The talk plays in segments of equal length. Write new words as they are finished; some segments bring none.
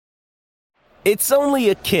It's only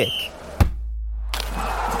a kick,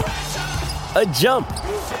 a jump,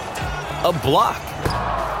 a block.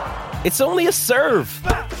 It's only a serve.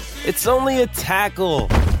 It's only a tackle,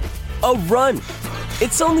 a run.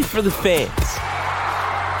 It's only for the fans.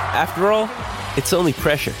 After all, it's only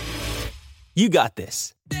pressure. You got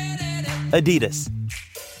this. Adidas.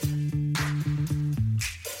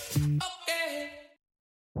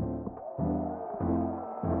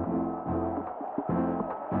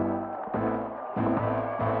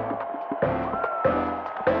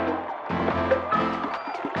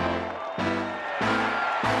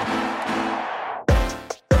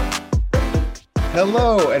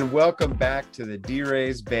 Hello and welcome back to the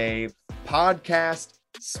D-Rays Bay podcast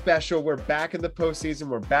special. We're back in the postseason.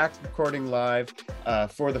 We're back recording live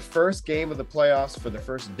for the first game of the playoffs, for the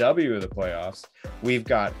first W of the playoffs. We've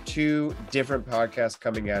got two different podcasts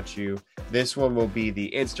coming at you. This one will be the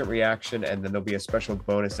instant reaction, and then there'll be a special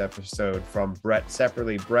bonus episode from Brett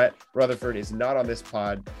separately. Brett Rutherford is not on this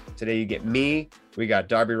pod. Today you get me. We got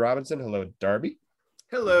Darby Robinson. Hello, Darby.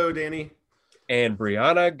 Hello, Danny. And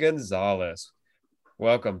Brianna Gonzalez.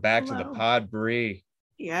 Welcome back Hello. to the pod, Bree.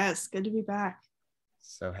 Yes, good to be back.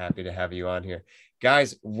 So happy to have you on here.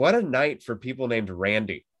 Guys, what a night for people named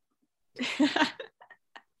Randy.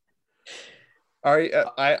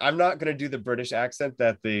 I'm not going to do the British accent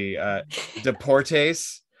that the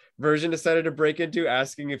Deportes version decided to break into,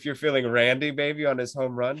 asking if you're feeling Randy, baby, on his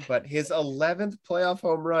home run. But his 11th playoff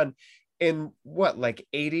home run in what, like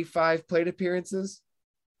 85 plate appearances?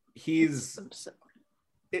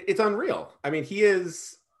 It's unreal. I mean, he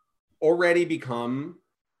has already become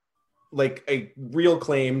like a real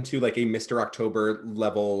claim to like a Mr. October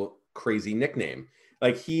level crazy nickname.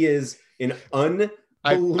 Like he is an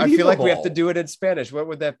unbelievable. I feel like we have to do it in Spanish. What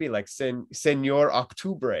would that be? Like Señor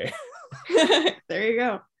Octubre. There you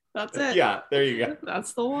go. That's it. Yeah, there you go.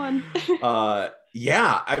 That's the one.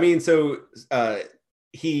 Yeah. I mean, so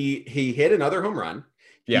he hit another home run.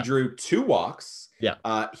 He drew 2 walks. Yeah.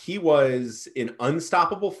 He was an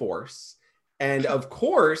unstoppable force. And of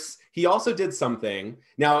course, he also did something.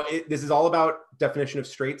 Now, this is all about definition of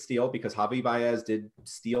straight steal, because Javi Baez did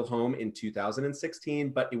steal home in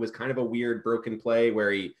 2016, but it was kind of a weird broken play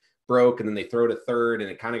where he broke and then they throw to third and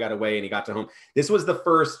it kind of got away and he got to home. This was the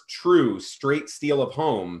first true straight steal of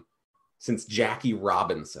home since Jackie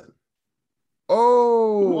Robinson.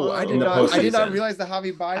 Oh, I did Postseason. not realize the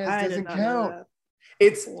Javi Baez doesn't count.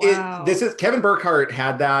 This is Kevin Burkhardt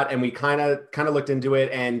had that, and we kind of looked into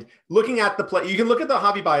it, and looking at the play, you can look at the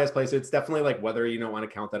Javi Baez play. So it's definitely like whether you don't want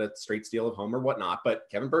to count that a straight steal of home or whatnot, but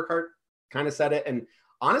Kevin Burkhardt kind of said it. And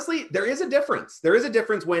honestly, there is a difference. There is a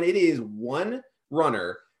difference when it is one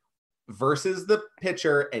runner versus the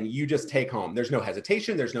pitcher and you just take home. There's no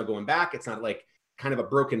hesitation. There's no going back. It's not like kind of a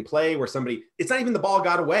broken play where it's not even the ball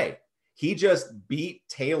got away. He just beat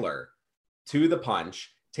Taylor to the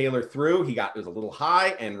punch. Taylor threw, it was a little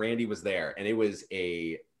high, and Randy was there. And it was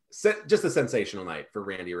just a sensational night for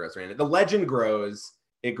Randy Arozarena. The legend grows,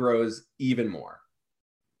 it grows even more.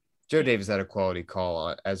 Joe Davis had a quality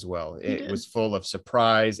call as well. It was full of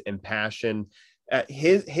surprise and passion.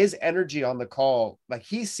 His energy on the call, like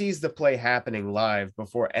he sees the play happening live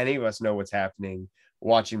before any of us know what's happening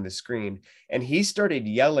watching the screen. And he started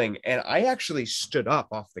yelling, and I actually stood up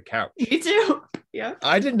off the couch. Me too. Yeah.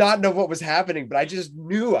 I did not know what was happening, but I just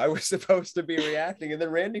knew I was supposed to be reacting. And then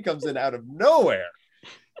Randy comes in out of nowhere.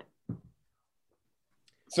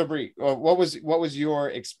 So Bree, what was your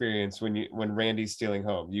experience when Randy's stealing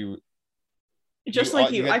home?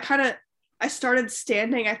 I started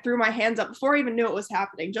standing. I threw my hands up before I even knew it was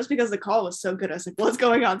happening, just because the call was so good. I was like, what's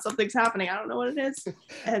going on? Something's happening. I don't know what it is.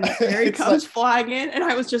 And there he comes flying in. And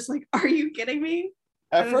I was just like, are you kidding me?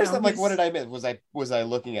 At first, I'm like, what did I miss? Was I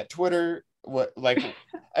looking at Twitter?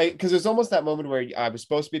 Because there's almost that moment where I was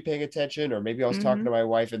supposed to be paying attention, or maybe I was talking to my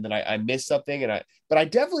wife and then I missed something, but I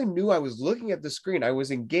definitely knew I was looking at the screen. I was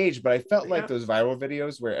engaged, but I felt like those viral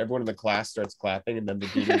videos where everyone in the class starts clapping and then the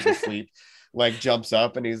dude who's asleep like jumps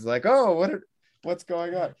up and he's like, oh, what's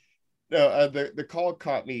going on? No, the call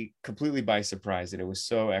caught me completely by surprise, and it was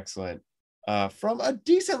so excellent. From a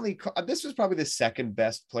this was probably the second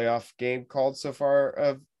best playoff game called so far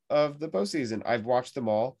of the postseason. I've watched them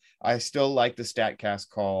all. I still like the StatCast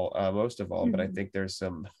call most of all, but I think there's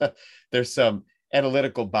some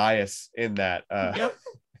analytical bias in that.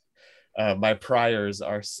 My priors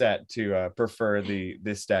are set to prefer the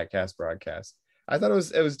StatCast broadcast. I thought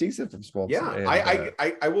it was decent from Smoltz. Yeah,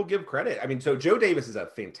 I will give credit. I mean, so Joe Davis is a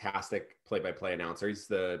fantastic play-by-play announcer. He's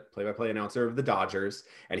the play-by-play announcer of the Dodgers,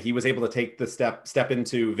 and he was able to take the step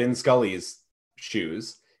into Vin Scully's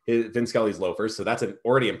shoes, Vin Scully's loafers. So that's an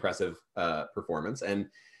already impressive performance. And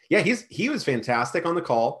Yeah, he was fantastic on the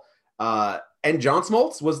call. And John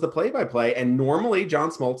Smoltz was the play-by-play. And normally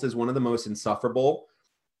John Smoltz is one of the most insufferable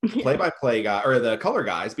play-by-play guy or the color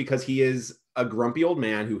guys because he is a grumpy old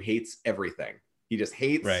man who hates everything. He just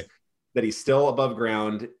hates that he's still above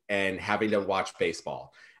ground and having to watch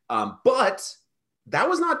baseball. But that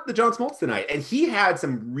was not the John Smoltz tonight. And he had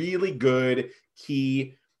some really good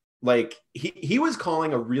key, like he was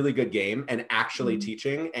calling a really good game and actually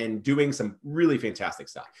teaching and doing some really fantastic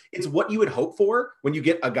stuff. It's what you would hope for when you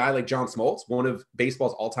get a guy like John Smoltz, one of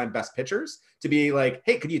baseball's all-time best pitchers, to be like,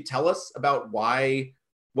 hey, could you tell us about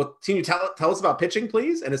can you tell us about pitching,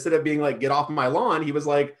 please? And instead of being like, get off my lawn, he was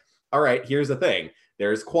like, all right, here's the thing.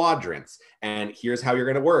 There's quadrants and here's how you're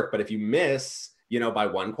going to work. But if you miss, by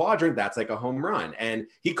one quadrant, that's like a home run. And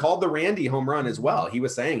he called the Randy home run as well. He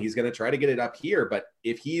was saying he's going to try to get it up here, but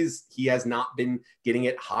if he has not been getting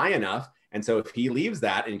it high enough. And so if he leaves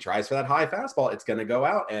that and tries for that high fastball, it's going to go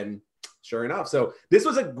out. And sure enough. So this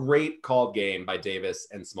was a great called game by Davis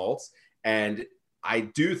and Smoltz. And I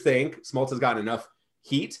do think Smoltz has gotten enough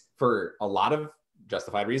heat for a lot of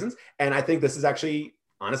justified reasons. And I think this is actually,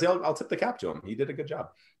 honestly, I'll tip the cap to him. He did a good job.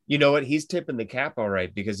 You know what? He's tipping the cap all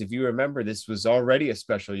right, because if you remember, this was already a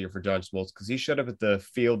special year for John Smoltz because he showed up at the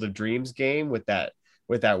Field of Dreams game with that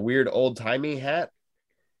weird old timey hat.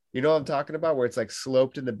 You know what I'm talking about? Where it's like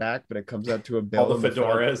sloped in the back, but it comes out to a bill. All the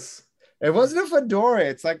fedoras. It wasn't a fedora.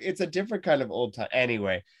 It's a different kind of old time.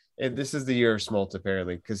 Anyway, this is the year of Smoltz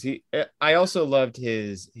apparently, because I also loved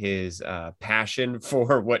his passion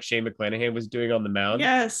for what Shane McClanahan was doing on the mound.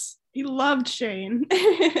 Yes, he loved Shane.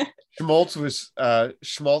 Schmaltz was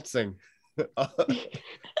schmaltzing.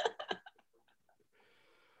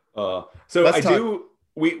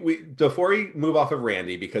 We before we move off of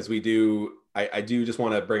Randy, because I do just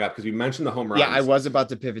want to bring up, because we mentioned the home runs. Yeah, I was about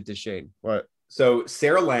to pivot to Shane. What? So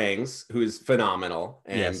Sarah Langs, who's phenomenal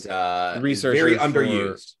and very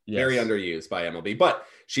underused, very underused by MLB, but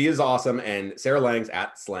she is awesome. And Sarah Langs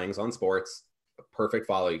at Slangs on Sports, perfect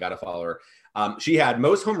follow. You got to follow her. She had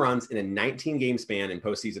most home runs in a 19-game span in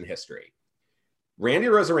postseason history. Randy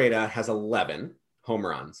Rosarena has 11 home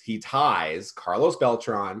runs. He ties Carlos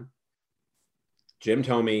Beltran, Jim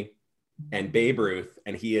Thome, and Babe Ruth,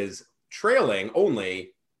 and he is trailing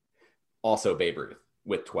only also Babe Ruth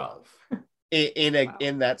with 12.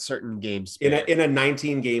 In that certain game span. In a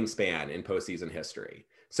 19-game span in postseason history.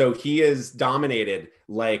 So he is dominated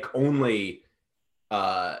like only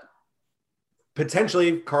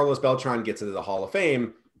potentially Carlos Beltran gets into the Hall of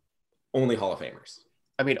Fame, only Hall of Famers.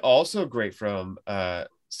 I mean, also great from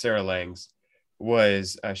Sarah Langs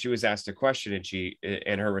was she was asked a question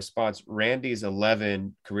and her response, Randy's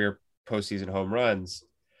 11 career postseason home runs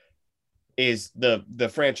is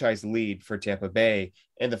the franchise lead for Tampa Bay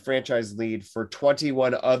and the franchise lead for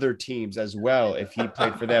 21 other teams as well. If he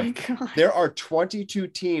played for them, there are 22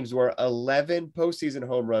 teams where 11 postseason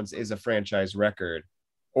home runs is a franchise record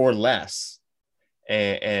or less.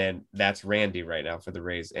 And that's Randy right now for the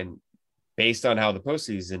Rays. And based on how the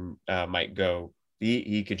postseason might go,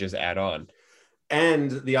 he could just add on.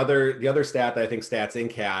 And the other stat that I think Stats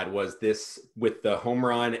Inc. had was this with the home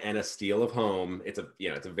run and a steal of home. It's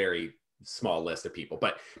a very small list of people,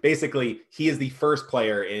 but basically he is the first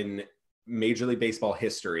player in Major League Baseball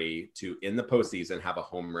history to, in the postseason, have a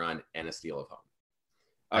home run and a steal of home.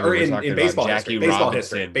 Or in baseball history. Baseball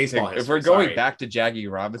history. If we're going back to Jackie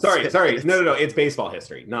Robinson. Sorry. No. It's baseball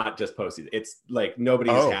history, not just postseason. It's like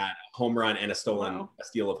nobody's had a home run and a steal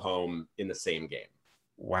of home in the same game.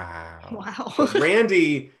 Wow.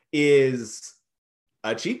 Randy is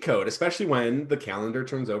a cheat code, especially when the calendar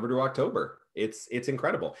turns over to October. It's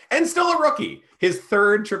incredible. And still a rookie. His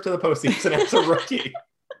third trip to the postseason as a rookie.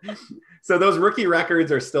 So those rookie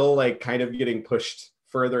records are still like kind of getting pushed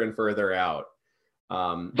further and further out.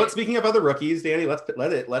 But speaking of other rookies, Danny,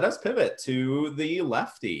 let us pivot to the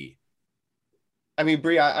lefty. I mean,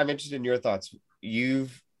 Bree, I'm interested in your thoughts.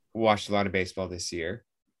 You've watched a lot of baseball this year.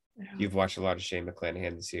 Yeah. You've watched a lot of Shane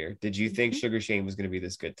McClanahan this year. Did you think Sugar Shane was going to be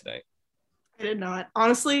this good tonight? I did not.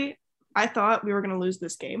 Honestly, I thought we were going to lose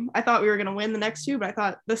this game. I thought we were going to win the next two, but I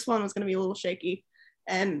thought this one was going to be a little shaky.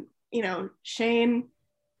 And, Shane,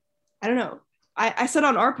 I don't know. I said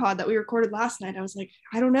on our pod that we recorded last night, I was like,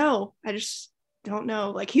 I don't know. I just don't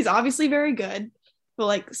know. Like, he's obviously very good, but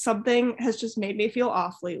like something has just made me feel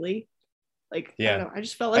off lately. Like, yeah. I don't know. I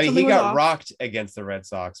just felt like something he got was off. rocked against the Red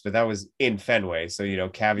Sox, but that was in Fenway. So,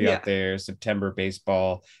 caveat there, September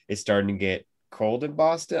baseball is starting to get cold in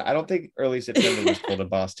Boston. I don't think early September was cold in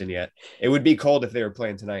Boston yet. It would be cold if they were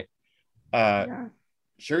playing tonight.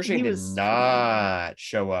 Sugar Shane did not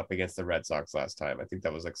show up against the Red Sox last time. I think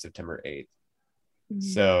that was like September 8th.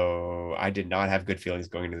 So I did not have good feelings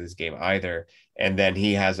going into this game either. And then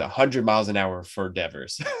he has 100 miles an hour for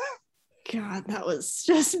Devers. God, that was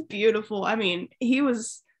just beautiful. I mean, he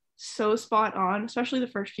was so spot on, especially the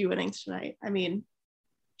first few innings tonight. I mean,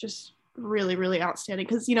 just really, really outstanding.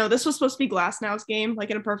 Because, this was supposed to be Glasnow's game,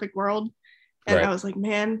 like in a perfect world. And right. I was like,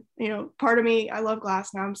 man, part of me, I love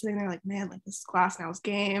Glasnow. I'm sitting there like, man, like this is Glasnow's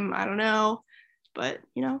game. I don't know. But,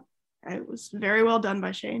 it was very well done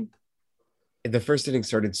by Shane. The first inning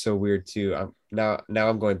started so weird too. Now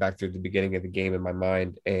I'm going back through the beginning of the game in my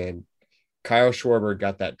mind, and Kyle Schwarber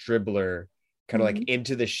got that dribbler kind of like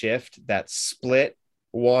into the shift, that split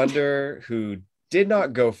Wander who did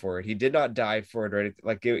not go for it. He did not dive for it or anything.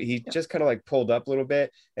 Like he just kind of like pulled up a little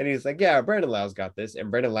bit, and he's like, yeah, Brandon Lau's got this.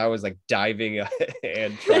 And Brandon Lau was like diving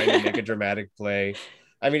and trying to make a dramatic play.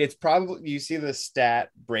 I mean, it's probably, you see the stat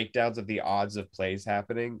breakdowns of the odds of plays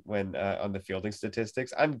happening when on the fielding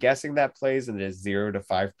statistics. I'm guessing that plays in the 0 to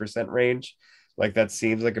 5% range. Like that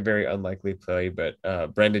seems like a very unlikely play, but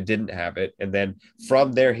Brandon didn't have it. And then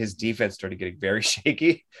from there, his defense started getting very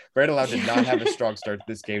shaky. Brandon Lau did not have a strong start to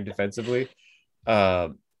this game defensively.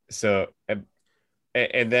 And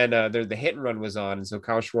then the hit and run was on. And so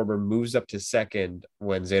Kyle Schwarber moves up to second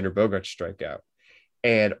when Xander Bogaerts strike out.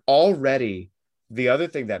 And already, the other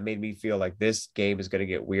thing that made me feel like this game is going to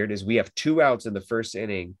get weird is we have 2 outs in the first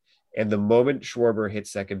inning, and the moment Schwarber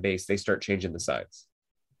hits second base, they start changing the signs.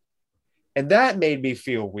 And that made me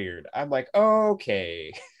feel weird. I'm like,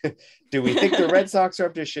 okay, do we think the Red Sox are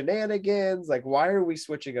up to shenanigans? Like, why are we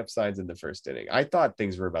switching up signs in the first inning? I thought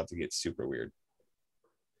things were about to get super weird.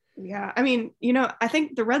 Yeah, I mean, I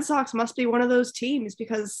think the Red Sox must be one of those teams,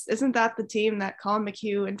 because isn't that the team that Colin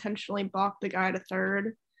McHugh intentionally balked the guy to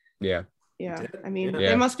third? Yeah. Yeah, I mean,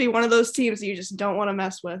 It must be one of those teams that you just don't want to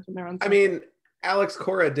mess with when they're on. I mean, Alex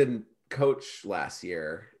Cora didn't coach last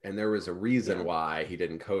year, and there was a reason why he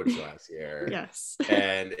didn't coach last year. Yes.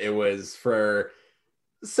 And it was for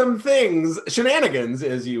some shenanigans,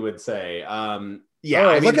 as you would say.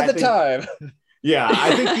 Look at the time. Yeah,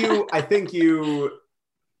 I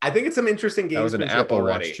think it's some interesting games. That was an Apple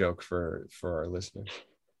Watch joke for our listeners.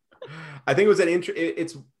 I think it was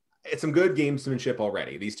it's some good gamesmanship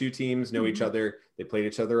already. These two teams know each other. They played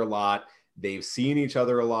each other a lot. They've seen each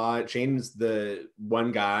other a lot. Shane's the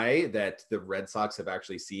one guy that the Red Sox have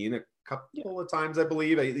actually seen a couple of times, I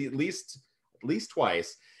believe, at least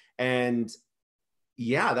twice. And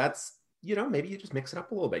yeah, that's, maybe you just mix it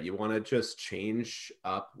up a little bit. You want to just change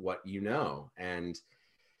up what and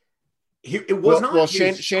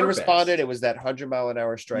Shane responded. It was that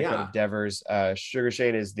 100-mile-an-hour strikeout of Devers. Sugar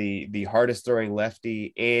Shane is the hardest throwing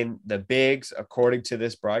lefty in the bigs, according to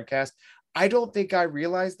this broadcast. I don't think I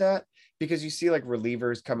realized that, because you see like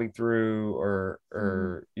relievers coming through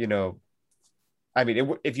or I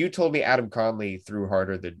mean, if you told me Adam Conley threw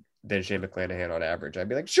harder than Shane McClanahan on average, I'd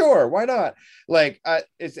be like, sure, why not? Like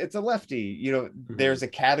it's a lefty, there's a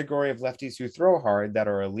category of lefties who throw hard that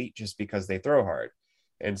are elite just because they throw hard.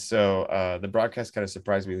 And so the broadcast kind of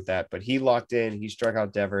surprised me with that, but he locked in, he struck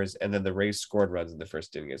out Devers, and then the Rays scored runs in the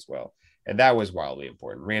first inning as well. And that was wildly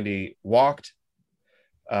important. Randy walked,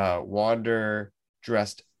 Wander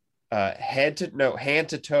dressed hand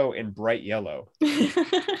to toe in bright yellow.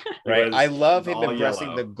 Right. I love him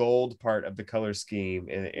embracing the gold part of the color scheme,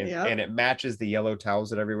 and it matches the yellow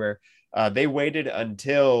towels that everywhere. They waited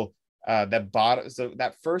until that bottom, so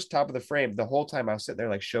that first top of the frame, the whole time I was sitting there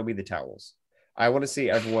like, show me the towels. I want to see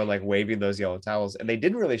everyone like waving those yellow towels. And they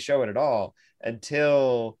didn't really show it at all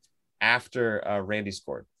until after Randy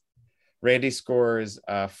scored. Randy scores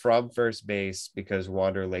from first base because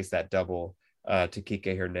Wander laced that double to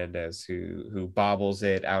Kike Hernandez, who bobbles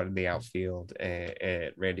it out in the outfield,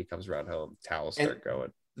 and Randy comes around home. Towels start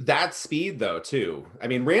going. That speed, though, too. I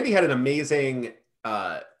mean, Randy had an amazing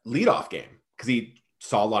leadoff game because he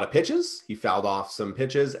saw a lot of pitches. He fouled off some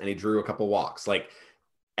pitches, and he drew a couple walks. Like,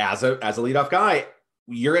 as a leadoff guy,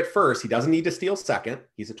 you're at first. He doesn't need to steal second.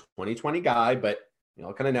 He's a 2020 guy, but you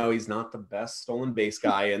all kind of know he's not the best stolen base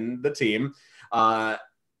guy in the team.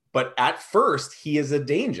 But at first, he is a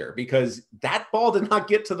danger because that ball did not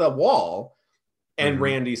get to the wall, and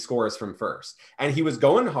Randy scores from first. And he was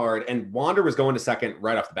going hard, and Wander was going to second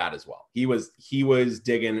right off the bat as well. He was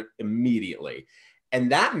digging immediately.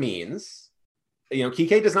 And that means,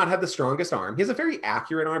 Kike does not have the strongest arm. He has a very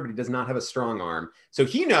accurate arm, but he does not have a strong arm. So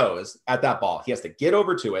he knows at that ball, he has to get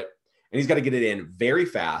over to it, and he's got to get it in very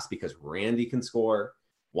fast because Randy can score.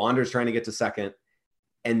 Wander's trying to get to second.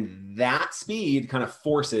 And that speed kind of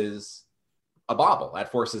forces a bobble.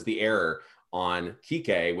 That forces the error on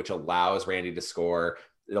Kike, which allows Randy to score.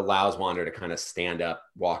 it allows Wander to kind of stand up,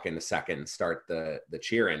 walk into second, and start the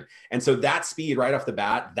cheering. And so that speed right off the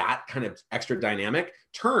bat, that kind of extra dynamic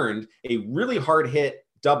turned a really hard hit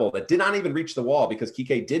double that did not even reach the wall, because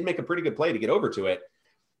Kike did make a pretty good play to get over to it,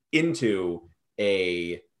 into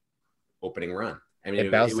a opening run. I mean,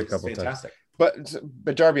 it bounced was a couple fantastic. times.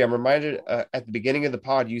 But Darby, I'm reminded at the beginning of the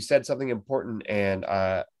pod, you said something important, and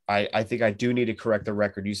I think I do need to correct the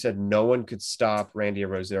record. You said no one could stop Randy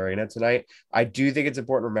Arozarena tonight. I do think it's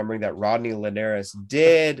important remembering that Rodney Linares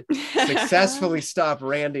did successfully stop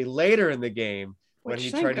Randy later in the game when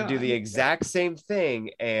he tried to do the exact same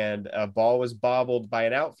thing, and a ball was bobbled by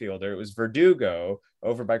an outfielder. It was Verdugo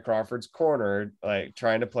over by Crawford's corner, like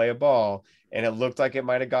trying to play a ball, and it looked like it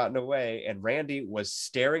might have gotten away, and Randy was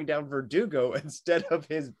staring down Verdugo instead of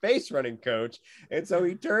his base running coach. And so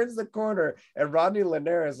he turns the corner, and Rodney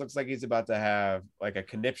Linares looks like he's about to have like a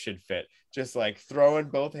conniption fit, just like throwing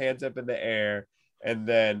both hands up in the air and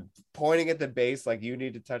then pointing at the base like, you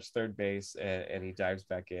need to touch third base, and he dives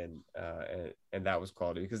back in, and that was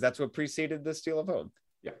quality, because that's what preceded the steal of home.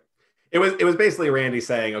 Yeah. It was basically Randy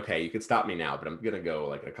saying, okay, you could stop me now, but I'm going to go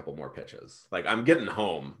like a couple more pitches. Like, I'm getting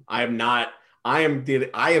home. I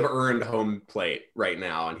have earned home plate right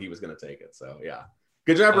now, and he was going to take it. So yeah,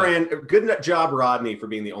 good job, good job, Rodney, for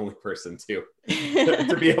being the only person to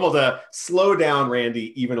be able to slow down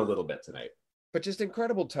Randy even a little bit tonight. But just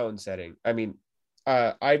incredible tone setting. I mean,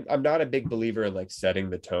 I'm not a big believer in like setting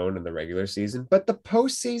the tone in the regular season, but the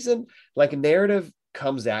postseason, like, narrative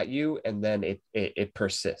comes at you and then it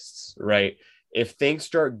persists, right? If things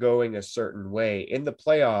start going a certain way in the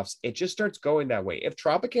playoffs, it just starts going that way. If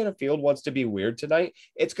Tropicana Field wants to be weird tonight,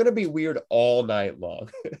 it's going to be weird all night long.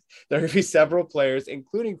 There are going to be several players,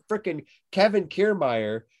 including freaking Kevin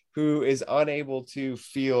Kiermaier, who is unable to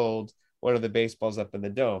field one of the baseballs up in the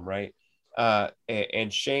dome, right?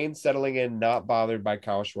 And Shane settling in, not bothered by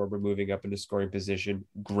Kyle Schwarber moving up into scoring position.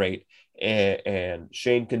 Great. And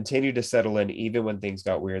Shane continued to settle in even when things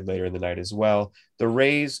got weird later in the night as well. The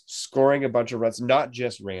Rays scoring a bunch of runs, not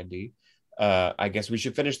just Randy. I guess we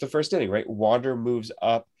should finish the first inning, right? Wander moves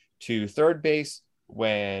up to third base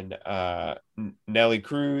when Nelly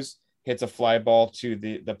Cruz hits a fly ball to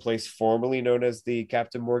the place formerly known as the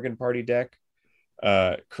Captain Morgan party deck.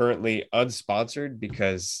 Currently unsponsored,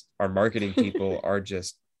 because our marketing people are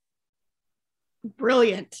just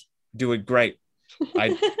brilliant, doing great.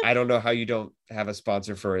 I don't know how you don't have a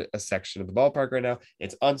sponsor for a section of the ballpark right now.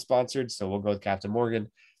 It's unsponsored, so we'll go with Captain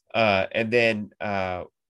Morgan. And then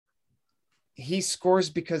he scores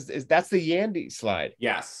because that's the Yandy slide.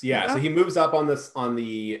 Yes. Yeah. So he moves up on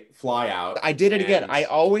the fly out. I did it again. I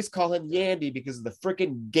always call him Yandy because of the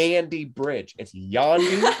freaking Gandy bridge. It's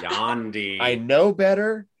Yandy. Yandy. I know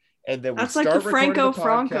better. And then that's like the Franco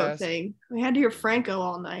thing. We had to hear Franco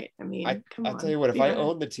all night. I mean, come on. I'll tell you what, if I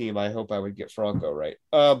owned the team, I hope I would get Franco right.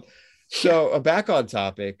 So back on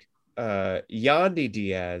topic, Yandy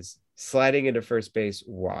Diaz sliding into first base.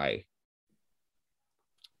 Why?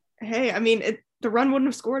 Hey, I mean, the run wouldn't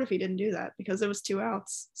have scored if he didn't do that, because it was 2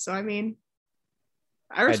 outs. So, I mean,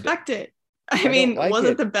 I respect it. I mean, was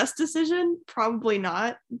it the best decision? Probably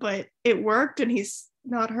not, but it worked, and he's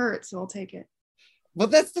not hurt, so I'll take it. Well,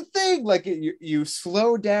 that's the thing. Like, you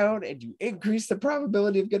slow down and you increase the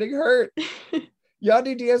probability of getting hurt.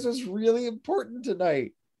 Yandy Diaz was really important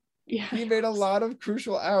tonight. Yeah, he made a lot of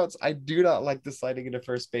crucial outs. I do not like the sliding into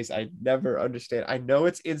first base. I never understand. I know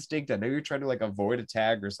it's instinct. I know you're trying to like avoid a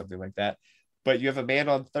tag or something like that, but you have a man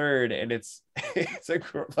on third and it's like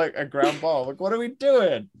a ground ball. Like, what are we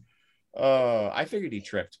doing? I figured he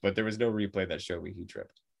tripped, but there was no replay that showed me he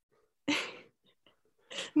tripped.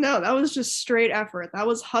 No, that was just straight effort. That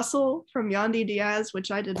was hustle from Yandy Diaz,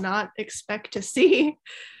 which I did not expect to see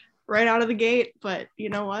right out of the gate. But you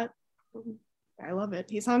know what? I love it.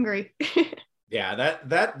 He's hungry. Yeah,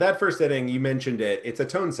 that first inning, you mentioned it. It's a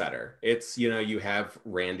tone setter. It's, you have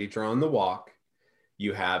Randy drawing the walk.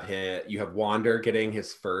 You have Wander getting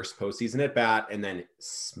his first postseason at bat, and then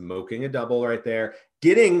smoking a double right there,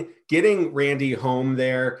 getting Randy home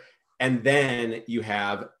there, and then you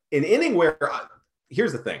have an inning where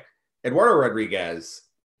here's the thing: Eduardo Rodriguez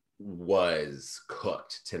was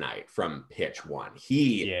cooked tonight from pitch one.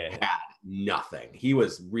 He had nothing. He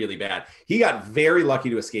was really bad. He got very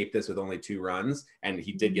lucky to escape this with only 2 runs, and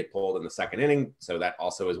he did get pulled in the second inning, so that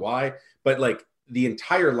also is why. But like, the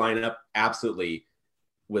entire lineup absolutely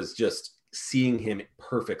was just seeing him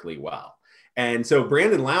perfectly well. And so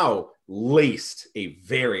Brandon Lau laced a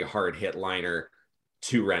very hard hit liner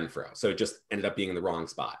to Renfroe, so it just ended up being in the wrong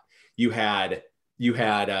spot. You had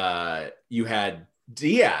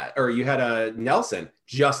Diaz, or you had a Nelson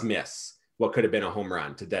just miss what could have been a home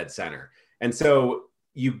run to dead center. And so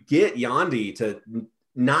you get Yandy to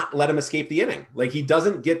not let him escape the inning. Like, he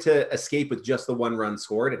doesn't get to escape with just the 1 run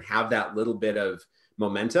scored and have that little bit of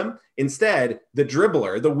momentum. Instead, the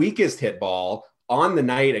dribbler, the weakest hit ball on the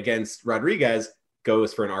night against Rodriguez,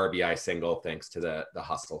 goes for an RBI single thanks to the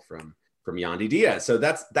hustle from Yandy Diaz. So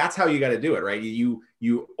that's how you got to do it, right?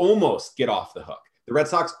 You almost get off the hook. The Red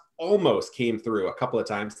Sox almost came through a couple of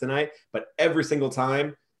times tonight, but every single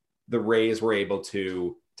time the Rays were able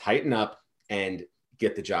to tighten up and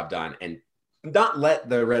get the job done and not let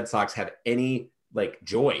the Red Sox have any like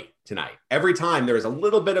joy tonight. Every time there was a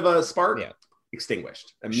little bit of a spark,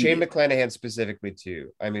 extinguished. Shane McClanahan specifically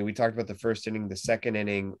too. I mean, we talked about the first inning. The second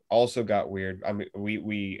inning also got weird. I mean,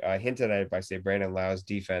 we hinted at it by saying Brandon Lau's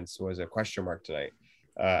defense was a question mark tonight.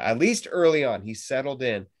 At least early on, he settled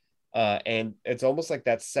in. And it's almost like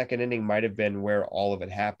that second inning might have been where all of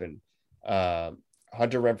it happened.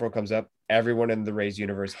 Hunter Renfroe comes up. Everyone in the Rays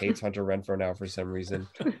universe hates Hunter Renfroe now for some reason.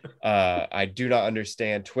 I do not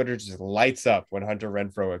understand. Twitter just lights up when Hunter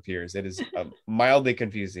Renfroe appears. It is mildly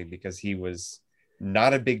confusing because he was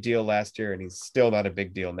not a big deal last year and he's still not a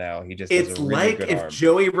big deal now. He just it's a really like good if arm.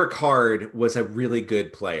 Joey Ricard was a really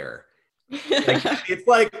good player. It's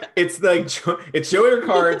Joey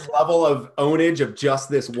Ricard's level of ownage of just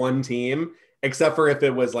this one team, except for if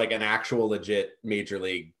it was like an actual legit major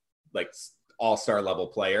league like all-star level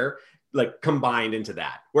player, like combined into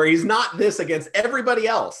that, where he's not this against everybody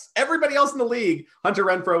else in the league. Hunter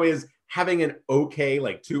Renfroe is having an okay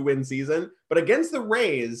like 2-win season, but against the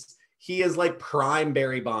Rays he is like prime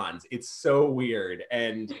Barry Bonds. It's so weird.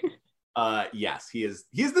 And yes, he's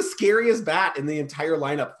the scariest bat in the entire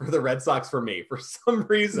lineup for the Red Sox for me for some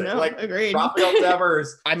reason. No, like agreed. Rafael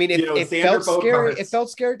Devers. I mean, it felt scary. It felt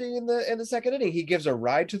scary in the second inning. He gives a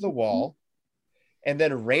ride to the wall, and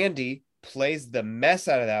then Randy plays the mess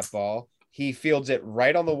out of that ball. He fields it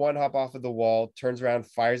right on the one hop off of the wall, turns around,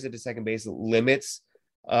 fires it to second base, limits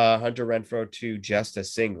Hunter Renfroe to just a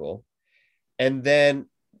single, and then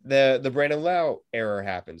the Brandon Lau error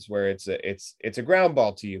happens where it's a ground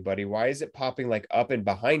ball to you, buddy. Why is it popping like up and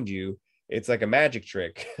behind you? It's like a magic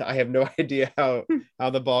trick. I have no idea how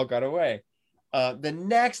the ball got away. The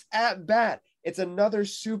next at bat, it's another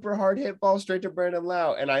super hard hit ball straight to Brandon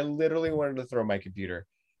Lau, and I literally wanted to throw my computer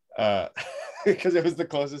because it was the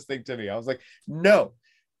closest thing to me. I was like, no.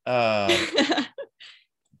 But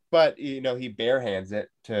he bare hands it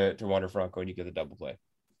to Wander Franco, and you get the double play.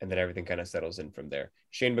 And then everything kind of settles in from there.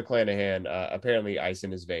 Shane McClanahan, apparently ice in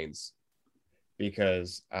his veins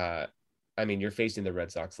because, you're facing the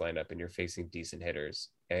Red Sox lineup and you're facing decent hitters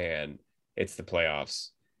and it's the playoffs.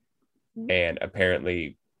 And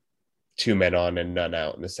apparently 2 men on and none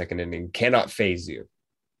out in the second inning cannot phase you.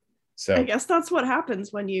 So I guess that's what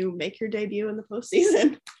happens when you make your debut in the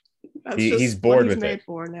postseason. He's bored with made it.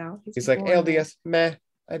 For now. He's like, ALDS, meh,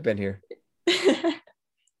 I've been here.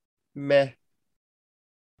 Meh.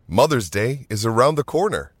 Mother's Day is around the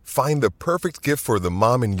corner. Find the perfect gift for the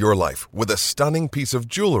mom in your life with a stunning piece of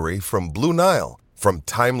jewelry from Blue Nile. From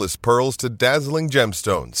timeless pearls to dazzling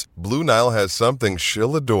gemstones, Blue Nile has something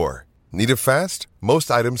she'll adore. Need it fast?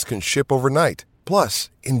 Most items can ship overnight. Plus,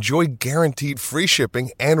 enjoy guaranteed free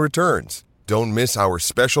shipping and returns. Don't miss our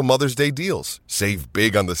special Mother's Day deals. Save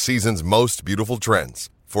big on the season's most beautiful trends.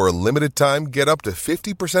 For a limited time, get up to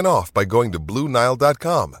 50% off by going to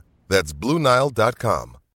BlueNile.com. That's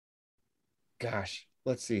BlueNile.com. Gosh,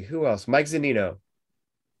 let's see. Who else? Mike Zunino.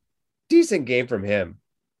 Decent game from him.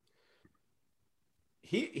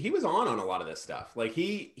 He was on a lot of this stuff. Like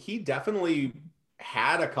he definitely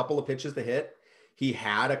had a couple of pitches to hit. He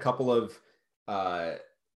had a couple of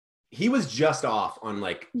he was just off on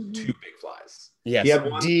like 2 big flies. Yes, he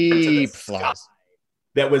had one deep flies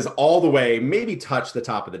that was all the way, maybe touched the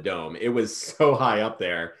top of the dome. It was so high up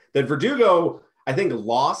there that Verdugo, I think,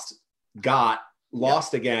 lost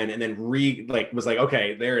again, and then was like,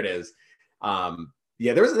 okay, there it is.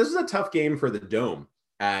 This was a tough game for the dome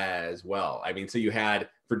as well. I mean, so you had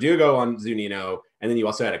Verdugo on Zunino, and then you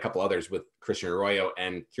also had a couple others with Christian Arroyo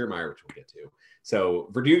and Kiermaier, which we'll get to. So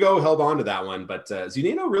Verdugo held on to that one, but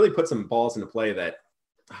Zunino really put some balls into play that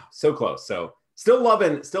so close. So still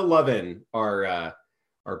loving our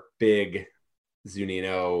big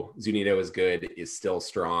Zunino. Zunino is good, is still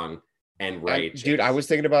strong. And right, dude, I was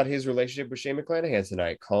thinking about his relationship with Shane McClanahan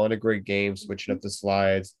tonight, calling a great game, switching up the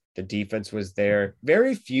slides. The defense was there.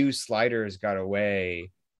 Very few sliders got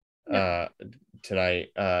away tonight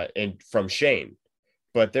and from Shane,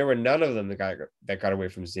 but there were none of them that got away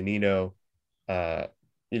from Zunino.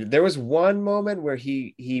 There was one moment where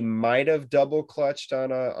he might have double clutched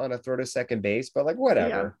on a throw to second base, but like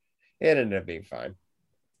whatever, it ended up being fine.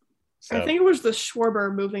 So. I think it was the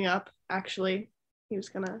Schwarber moving up actually. he was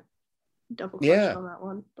gonna double clutch on that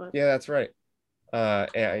one. But yeah, that's right.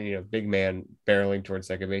 And, big man barreling towards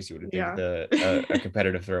second base, you would have think a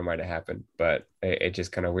competitive throw might have happened, but it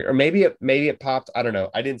just kind of weird. Or maybe it popped. I don't know.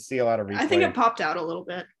 I didn't see a lot of replay. I think it popped out a little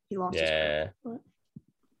bit. He lost his grip,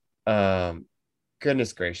 but...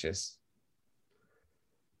 Goodness gracious.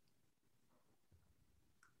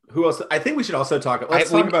 Who else? I think we should also talk.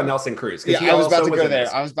 Let's talk about Nelson Cruz. Yeah, I was about to go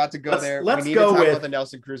there. Let's we need go to talk with about the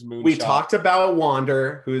Nelson Cruz moonshot. We talked about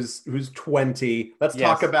Wander, who's 20. Let's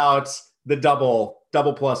talk about the double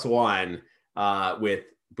 +1 with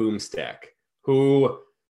Boomstick, who,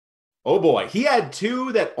 oh boy, he had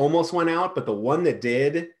 2 that almost went out, but the one that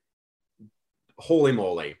did, holy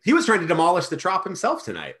moly, he was trying to demolish the Trop himself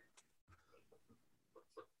tonight.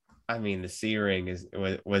 I mean, the C ring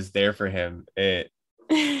was there for him.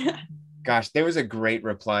 Gosh, there was a great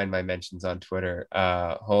reply in my mentions on Twitter.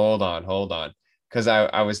 Hold on, because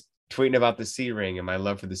I was tweeting about the C ring and my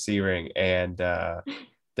love for the C ring, and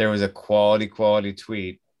there was a quality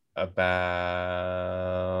tweet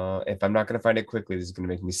about. If I'm not going to find it quickly, this is going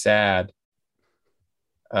to make me sad.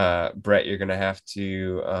 Brett, you're going to have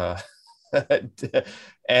to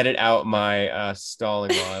edit out my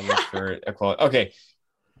stalling while I look for a quality. Okay.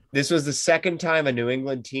 This was the second time a New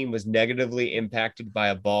England team was negatively impacted by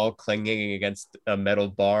a ball clinging against a metal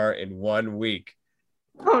bar in 1 week.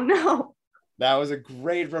 Oh, no. That was a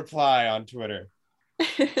great reply on Twitter.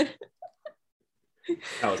 That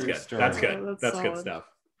was good. Story. That's good. That's good stuff.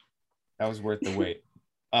 That was worth the wait.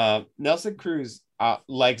 Nelson Cruz,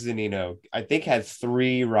 like Zunino, I think had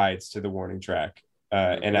 3 rides to the warning track.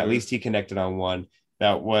 And at least he connected on one.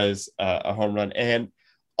 That was a home run. And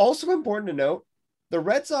also important to note, the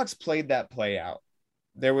Red Sox played that play out.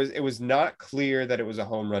 It was not clear that it was a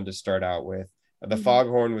home run to start out with. The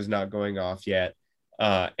foghorn was not going off yet.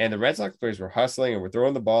 And the Red Sox players were hustling and were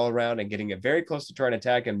throwing the ball around and getting it very close to trying to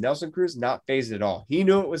attack him. Nelson Cruz not phased at all. He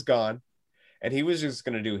knew it was gone, and he was just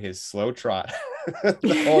going to do his slow trot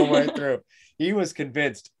the whole way through. He was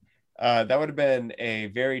convinced. That would have been a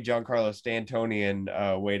very Giancarlo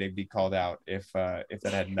Stantonian way to be called out if that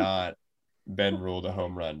had not been ruled a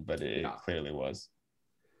home run, but it clearly was.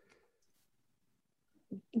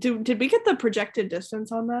 Did we get the projected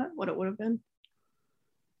distance on that? What it would have been?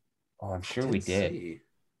 Oh, I'm sure we did.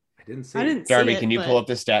 I didn't see. Darby, can you pull up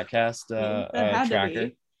the Statcast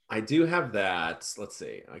tracker? I do have that. Let's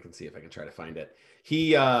see. I can see if I can try to find it.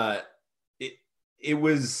 It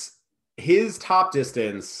was his top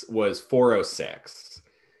distance was 406.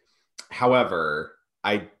 However,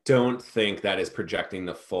 I don't think that is projecting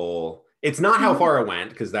the full. It's not how far it went,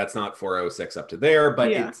 because that's not 406 up to there,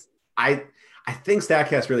 but I think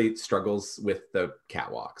Statcast really struggles with the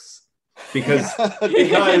catwalks because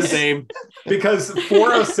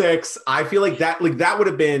 406, I feel like that would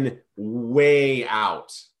have been way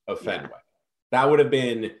out of Fenway. That would have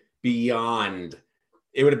been beyond.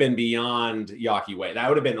 It would have been beyond Yawkey Way. That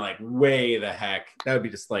would have been like way the heck. That would be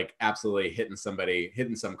just like absolutely hitting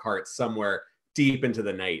some carts somewhere deep into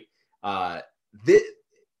the night. That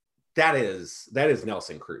is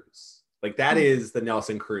Nelson Cruz. Like that is the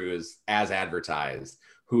Nelson Cruz as advertised,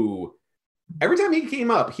 who every time he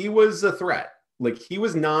came up, he was a threat. Like he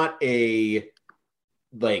was not a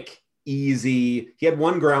easy. He had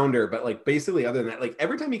 1 grounder, but like basically other than that, like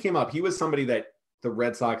every time he came up, he was somebody that the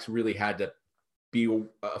Red Sox really had to be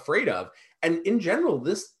afraid of. And in general,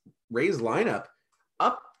 this Rays lineup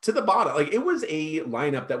up to the bottom, like it was a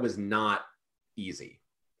lineup that was not easy.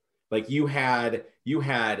 Like you had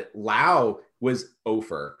Lau was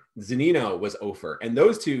Ofer. Zunino was Ofer. And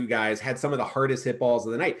those 2 guys had some of the hardest hit balls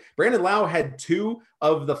of the night. Brandon Lau had 2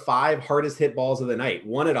 of the 5 hardest hit balls of the night.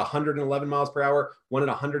 One at 111 miles per hour, one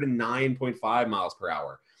at 109.5 miles per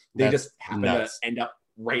hour. They just happened to end up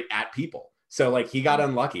right at people. So like he got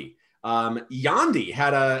unlucky. Yandy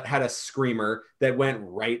had a screamer that went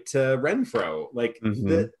right to Renfroe. Like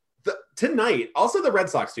the tonight, also the Red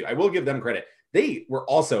Sox too. I will give them credit. They were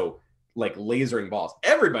also like lasering balls.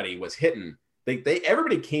 Everybody was hitting.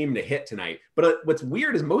 Everybody came to hit tonight. But what's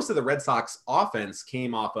weird is most of the Red Sox offense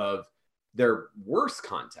came off of their worst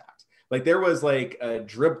contact. Like there was like a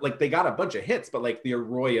dribble, like they got a bunch of hits, but like the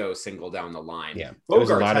Arroyo single down the line. Yeah, there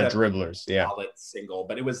was a lot of dribblers. Yeah, solid single,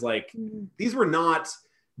 but it was like these were not.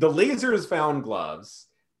 The lasers found gloves,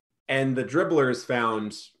 and the dribblers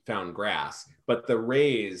found grass. But the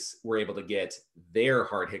Rays were able to get their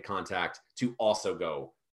hard hit contact to also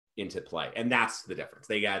go into play, and that's the difference.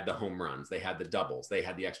 They had the home runs, they had the doubles, they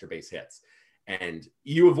had the extra base hits, and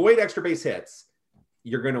you avoid extra base hits,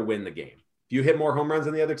 you're going to win the game. If you hit more home runs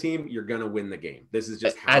than the other team, you're going to win the game. This is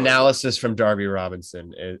just how analysis from Darby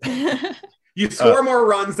Robinson. You score more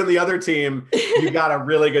runs than the other team, you got a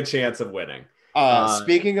really good chance of winning.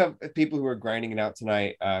 Speaking of people who are grinding it out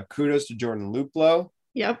tonight, kudos to Jordan Luplow.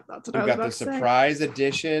 Yep, that's what who I was got the surprise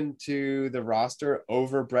addition to the roster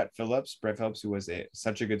over Brett Phillips. Brett Phillips, who was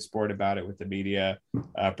such a good sport about it with the media,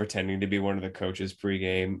 pretending to be one of the coaches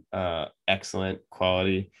pregame. Excellent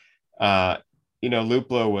quality.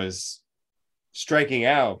 Luplow was striking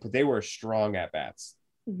out, but they were strong at bats.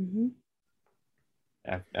 Mm-hmm.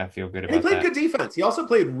 I feel good about that. He played that. good defense. He also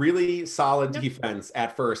played really solid defense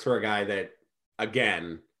at first for a guy that,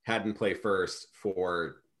 again, hadn't played first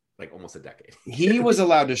for like almost a decade. He was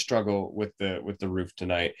allowed to struggle with the roof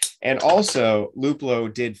tonight. And also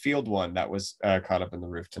Luplow did field one that was caught up in the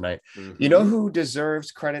roof tonight. Mm-hmm. You know who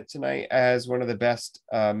deserves credit tonight as one of the best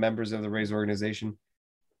members of the Rays organization?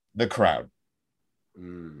 The crowd.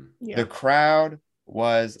 Yeah. The crowd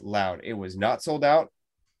was loud. It was not sold out.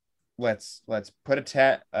 Let's put a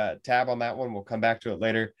tab on that one. We'll come back to it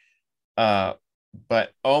later.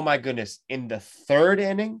 But oh my goodness, in the third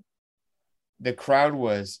inning, the crowd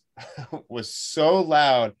was so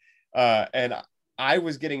loud, and I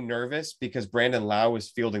was getting nervous because Brandon Lau was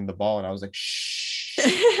fielding the ball, and I was like, shh,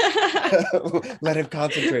 let him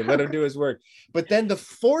concentrate, let him do his work. But then the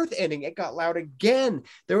fourth inning, it got loud again.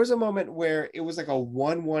 There was a moment where it was like a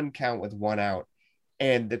 1-1 count with one out,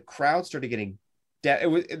 and the crowd started getting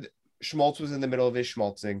Schmaltz was in the middle of his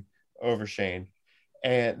schmaltzing over Shane,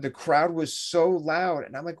 and the crowd was so loud,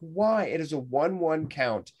 and I'm like, why? It is a 1-1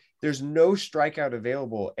 count. There's no strikeout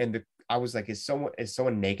available. And I was like, is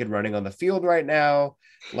someone naked running on the field right now?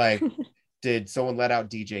 Like, did someone let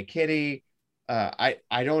out DJ Kitty? I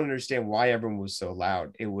don't understand why everyone was so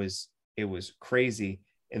loud. It was crazy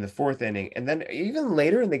in the fourth inning. And then even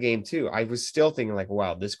later in the game too, I was still thinking like,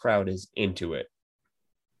 wow, this crowd is into it.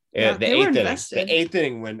 Yeah, the eighth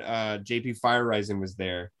inning when JP Firerising was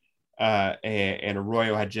there, and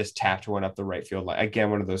Arroyo had just tapped one up the right field line.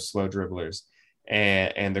 Again, one of those slow dribblers.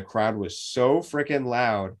 And the crowd was so freaking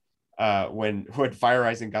loud when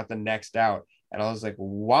Firerising got the next out, and I was like,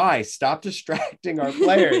 "Why? Stop distracting our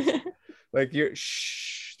players! Like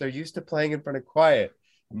they're used to playing in front of quiet."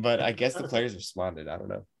 But I guess the players responded. I don't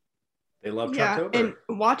know. They love Trucktober. And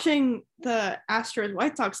watching the Astros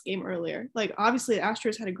White Sox game earlier, like obviously the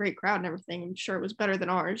Astros had a great crowd and everything. I'm sure it was better than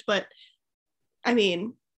ours, but I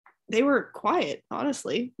mean, they were quiet,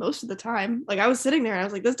 honestly, most of the time. Like I was sitting there and I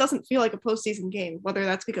was like, this doesn't feel like a postseason game, whether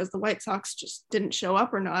that's because the White Sox just didn't show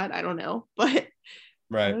up or not. I don't know, but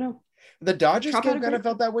right. I don't know. The Dodgers game kind of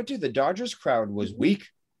felt that way too. The Dodgers crowd was weak.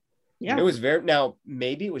 Yeah. It was now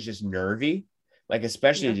maybe it was just nervy, like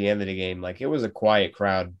especially at the end of the game. Like it was a quiet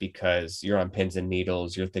crowd because you're on pins and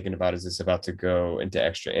needles. You're thinking about, is this about to go into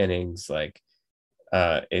extra innings? Like,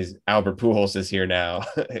 is Albert Pujols is here now?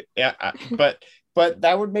 Yeah. But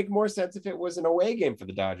that would make more sense if it was an away game for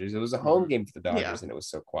the Dodgers. It was a home game for the Dodgers, and it was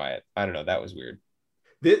so quiet. I don't know. That was weird.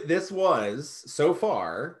 This was, so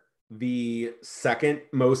far, the second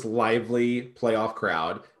most lively playoff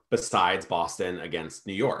crowd besides Boston against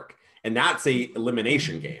New York. And that's a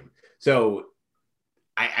elimination game. So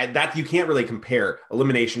that you can't really compare.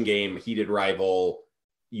 Elimination game, heated rival,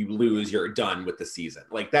 you lose, you're done with the season.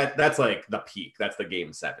 Like that's like the peak. That's the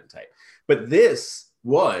game 7 type. But this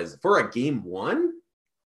was, for a game 1,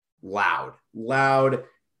 loud,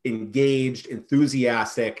 engaged,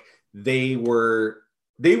 enthusiastic. They were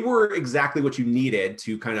exactly what you needed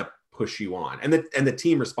to kind of push you on. And the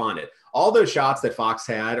team responded. All those shots that Fox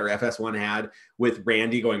had or FS1 had with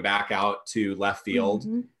Randy going back out to left field.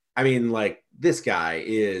 Mm-hmm. I mean, like, this guy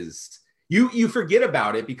is, you forget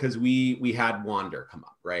about it because we had Wander come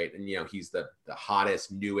up, right? And, he's the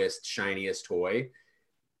hottest, newest, shiniest toy.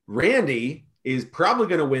 Randy is probably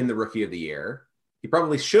going to win the Rookie of the Year. He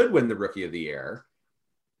probably should win the Rookie of the Year.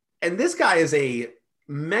 And this guy is a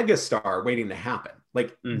megastar waiting to happen.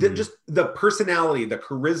 Like, just the personality, the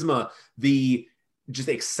charisma, the just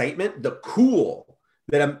excitement, the cool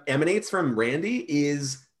that emanates from Randy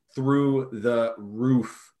is through the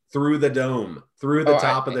roof, through the dome, through the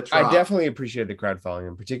top of the truck. I definitely appreciate the crowd following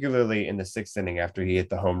him, particularly in the 6th inning after he hit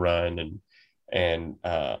the home run. And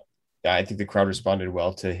I think the crowd responded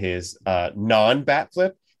well to his non-bat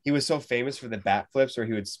flip. He was so famous for the bat flips where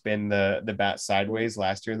he would spin the bat sideways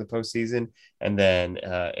last year in the postseason. And then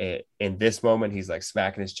in this moment, he's like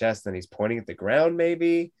smacking his chest and he's pointing at the ground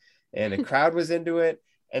maybe. And the crowd was into it.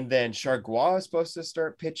 And then Chargois is supposed to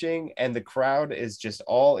start pitching and the crowd is just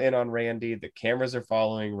all in on Randy. The cameras are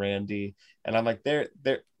following Randy. And I'm like, they're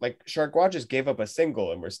like, Chargois just gave up a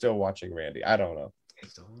single and we're still watching Randy. I don't know.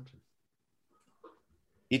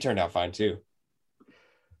 He turned out fine too.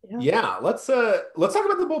 Yeah, let's talk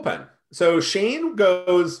about the bullpen. So Shane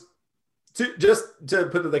goes to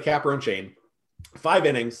put the capper on Shane, 5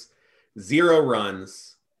 innings, 0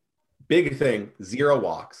 runs, big thing, 0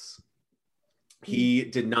 walks. He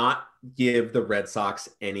did not give the Red Sox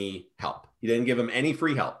any help. He didn't give them any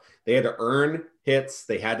free help. They had to earn hits.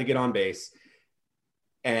 They had to get on base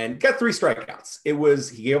and got 3 strikeouts.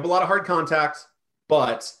 He gave up a lot of hard contact,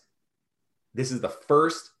 but this is the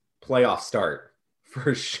first playoff start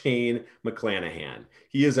for Shane McClanahan.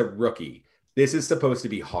 He is a rookie. This is supposed to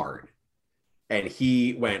be hard. And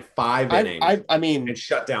he went 5 innings and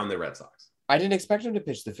shut down the Red Sox. I didn't expect him to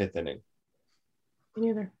pitch the 5th inning. Me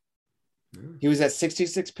neither. He was at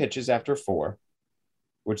 66 pitches after 4,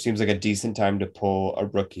 which seems like a decent time to pull a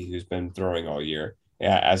rookie who's been throwing all year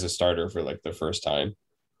as a starter for like the first time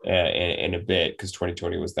in a bit, because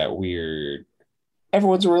 2020 was that weird,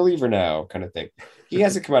 everyone's a reliever now kind of thing. He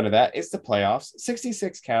hasn't come out of that. It's the playoffs.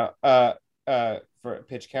 66 count for a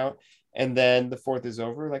pitch count, and then the 4th is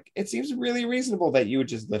over. Like, it seems really reasonable that you would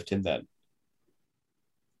just lift him then.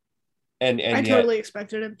 And I totally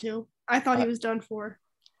expected him to. I thought he was done for.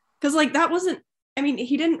 Because, like, that wasn't, I mean,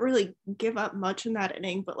 he didn't really give up much in that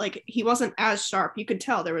inning, but, like, he wasn't as sharp. You could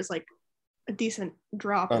tell there was, like, a decent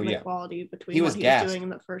drop in the quality between what he was doing in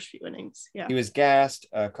the first few innings. Yeah. He was gassed.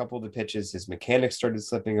 A couple of the pitches, his mechanics started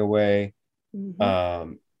slipping away.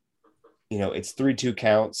 Mm-hmm. It's 3-2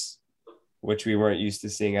 counts, which we weren't used to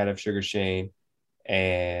seeing out of Sugar Shane.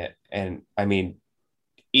 And I mean,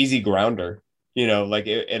 easy grounder, like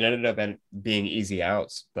it ended up being easy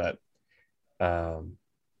outs, but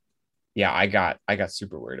I got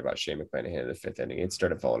super worried about Shane McClanahan in the 5th inning. It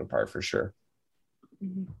started falling apart for sure.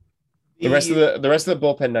 Mm-hmm. The rest of the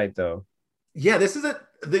bullpen night, though. Yeah,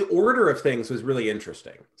 the order of things was really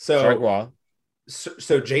interesting. So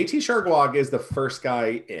JT Chargois is the first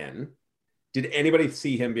guy in. Did anybody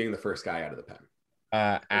see him being the first guy out of the pen?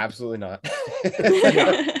 Absolutely not.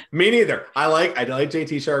 Me neither. I like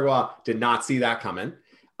JT Chargois. Did not see that coming.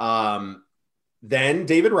 Then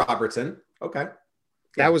David Robertson. Okay.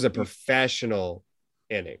 That was a professional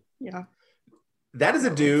inning. Yeah. That is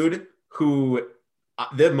a dude who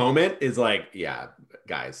the moment is like, yeah,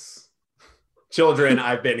 guys, children,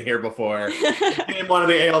 I've been here before. Game 1 of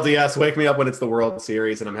the ALDS, wake me up when it's the World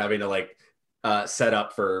Series and I'm having to set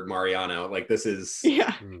up for Mariano. Like, this is,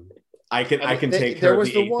 I can take care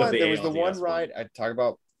of the one ride. I talk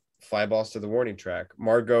about fly balls to the warning track.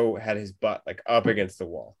 Margot had his butt like up against the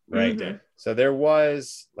wall, right? Mm-hmm. So there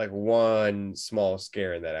was like one small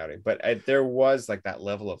scare in that outing, but there was like that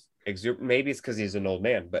level of maybe it's because he's an old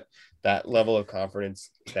man, but that level of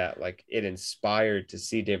confidence that like it inspired to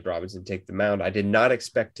see Dave Robinson take the mound. I did not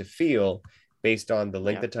expect to feel, based on the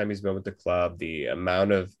length of time he's been with the club, the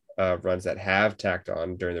amount of runs that have tacked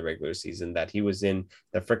on during the regular season, that he was in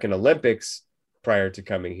the freaking Olympics prior to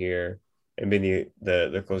coming here and being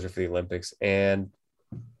the closer for the Olympics. And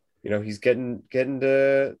he's getting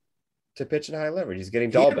to pitch in high leverage. He's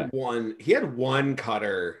getting Dahlbeck. He had one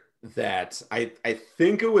cutter that I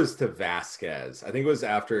think it was to Vasquez. I think it was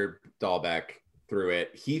after Dahlbeck threw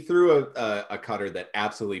it. He threw a cutter that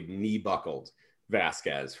absolutely knee buckled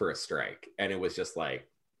Vasquez for a strike, and it was just like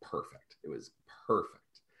perfect. It was perfect.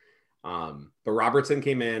 But Robertson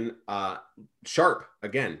came in sharp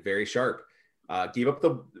again, very sharp. Gave up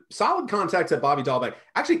the solid contacts at Bobby Dahlbeck.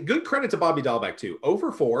 Actually, good credit to Bobby Dahlbeck too. 0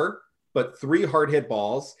 for 4, but 3 hard hit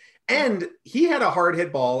balls, and he had a hard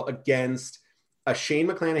hit ball against a Shane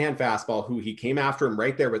McClanahan fastball, who he came after him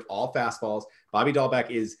right there with all fastballs. Bobby Dahlbeck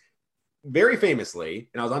is very famously,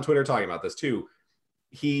 and I was on Twitter talking about this too,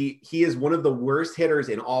 he is one of the worst hitters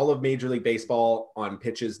in all of Major League Baseball on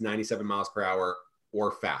pitches 97 miles per hour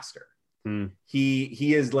or faster.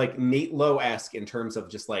 He is like Nate Lowe-esque in terms of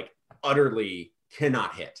just like utterly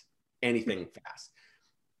cannot hit anything fast.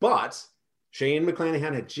 But Shane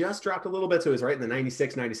McClanahan had just dropped a little bit, so he was right in the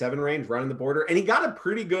 96, 97 range, running the border, and he got a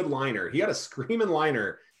pretty good liner. He got a screaming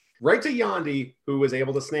liner right to Yandy, who was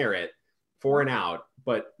able to snare it for an out.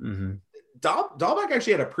 But Dahlbeck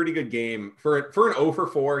actually had a pretty good game for an 0 for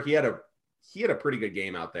 4. He had a pretty good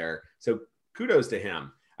game out there. So kudos to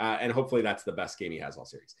him, and hopefully that's the best game he has all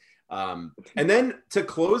series. And then to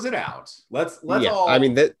close it out, let's all. I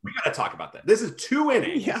mean, we got to talk about that. This is 2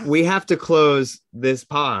 innings. Yeah. We have to close this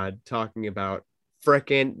pod talking about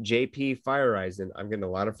frickin' JP Feyereisen. I'm getting a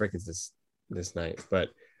lot of frickins this night,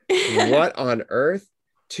 but what on earth?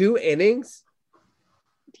 2 innings?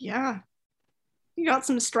 Yeah, you got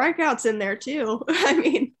some strikeouts in there too. I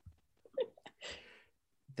mean,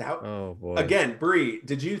 oh boy. Again, Bree,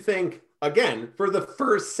 did you think again for the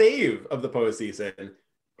first save of the postseason?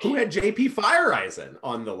 Who had JP Feyereisen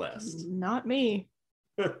on the list? Not me.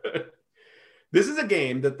 This is a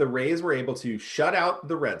game that the Rays were able to shut out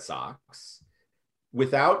the Red Sox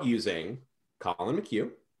without using Colin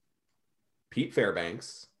McHugh, Pete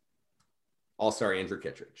Fairbanks, All-Star Andrew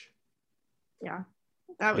Kittredge. Yeah,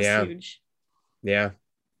 that was huge. Yeah.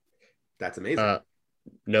 That's amazing.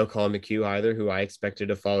 No Colin McHugh either, who I expected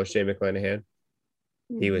to follow Shane McClanahan.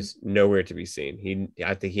 Mm-hmm. He was nowhere to be seen.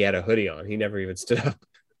 I think he had a hoodie on. He never even stood up.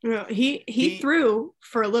 No, he threw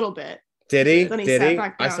for a little bit. Did he? Then he Did sat he?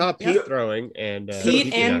 back down. I saw Pete throwing, and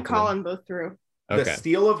Pete and Colin both threw. Okay. The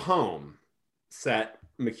steal of home set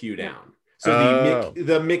McHugh down. So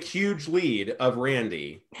the McHuge lead of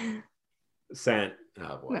Randy sent.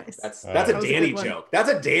 Oh boy, nice. That's a Danny joke. That's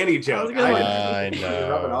a Danny joke. I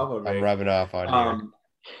know. I'm rubbing off on you.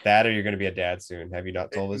 That, or you're going to be a dad soon. Have you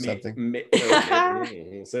not told us something?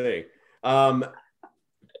 We'll see.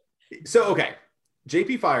 So okay,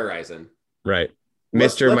 JP Feyereisen. Right. My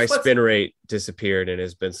spin rate disappeared and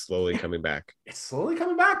has been slowly coming back. It's slowly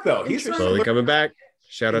coming back, though. He's slowly coming back.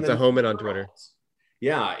 Shout out to Homan on Twitter.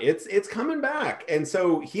 Yeah, it's coming back. And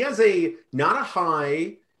so he has not a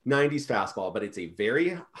high 90s fastball, but it's a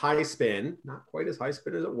very high spin. Not quite as high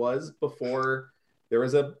spin as it was before there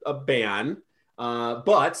was a ban.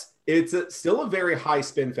 But it's still a very high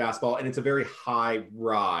spin fastball, and it's a very high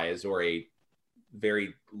rise or a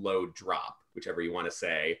very low drop, whichever you want to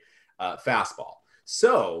say, fastball.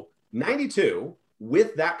 So 92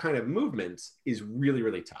 with that kind of movement is really,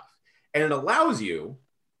 really tough. And it allows you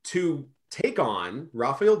to take on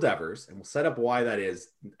Rafael Devers, and we'll set up why that is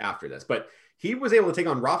after this. But he was able to take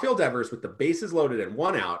on Rafael Devers with the bases loaded and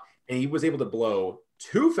 1 out, and he was able to blow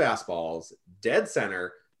 2 fastballs dead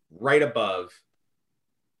center right above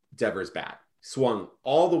Devers' bat. Swung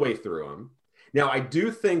all the way through him. Now, I do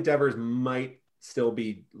think Devers might still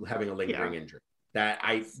be having a lingering injury.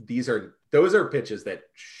 Those are pitches that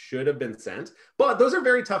should have been sent, but those are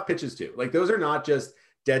very tough pitches too. Like, those are not just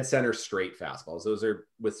dead center straight fastballs. Those are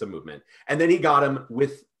with some movement. And then he got him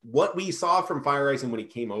with what we saw from Feyereisen when he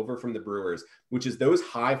came over from the Brewers, which is those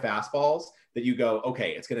high fastballs that you go,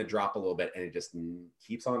 okay, it's going to drop a little bit, and it just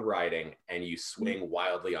keeps on riding, and you swing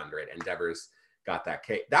wildly under it. And Devers got that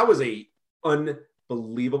K. That was a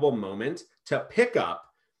unbelievable moment to pick up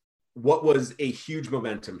what was a huge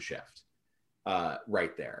momentum shift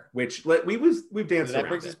right there, which we've danced around. That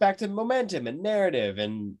brings us back to momentum and narrative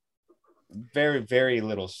and very, very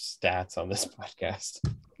little stats on this podcast.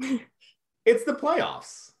 It's the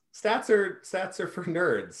playoffs. Stats are for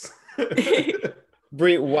nerds.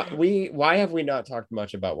 Bree, why have we not talked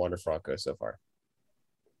much about Wander Franco so far?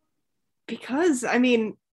 Because, I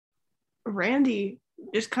mean, Randy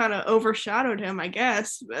just kind of overshadowed him, I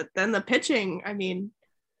guess. But then the pitching, I mean,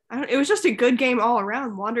 it was just a good game all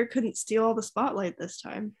around. Wander couldn't steal all the spotlight this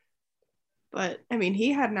time. But, I mean,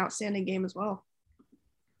 he had an outstanding game as well.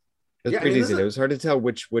 It was pretty easy. It was hard to tell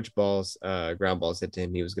which balls, ground balls hit to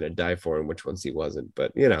him he was going to die for and which ones he wasn't.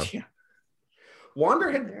 But, you know. Yeah.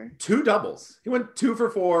 Wander had 2 doubles. He went 2 for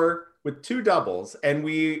 4 with 2 doubles. And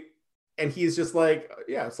he's just like,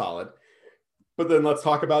 yeah, solid. But then let's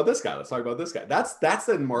talk about this guy. That's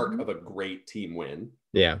the mark of a great team win.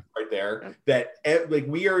 Yeah. Right there. That, like,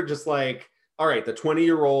 we are just like, all right, the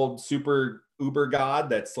 20-year-old super uber god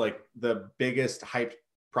that's like the biggest hyped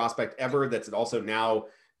prospect ever, that's also now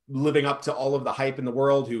living up to all of the hype in the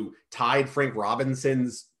world, who tied Frank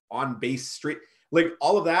Robinson's on base streak, like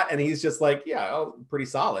all of that. And he's just like, yeah, pretty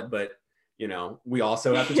solid. But, you know, we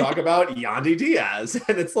also have to talk about Yandy Diaz.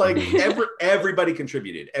 And it's like everybody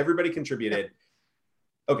contributed.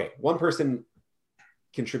 Okay, one person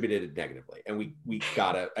contributed negatively, and we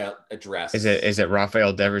gotta address. Is it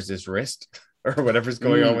Rafael Devers' wrist or whatever's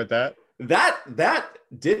going on with that? That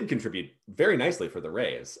did contribute very nicely for the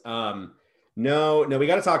Rays. No, we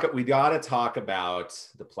gotta talk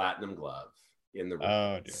about the Platinum Glove in the Rays.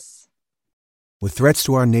 Oh, dude. With threats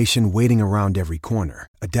to our nation waiting around every corner,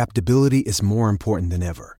 adaptability is more important than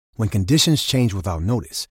ever. When conditions change without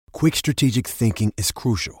notice, quick strategic thinking is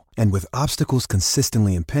crucial. And with obstacles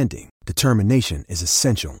consistently impending, determination is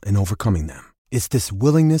essential in overcoming them. It's this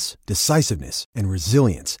willingness, decisiveness, and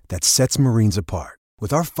resilience that sets Marines apart.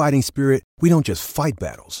 With our fighting spirit, we don't just fight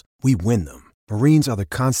battles, we win them. Marines are the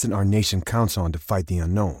constant our nation counts on to fight the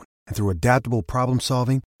unknown. And through adaptable problem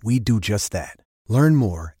solving, we do just that. Learn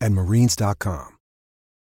more at marines.com.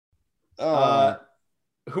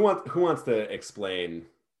 Who wants to explain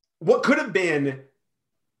what could have been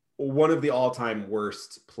one of the all-time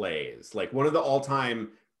worst plays, like one of the all-time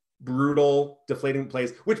brutal deflating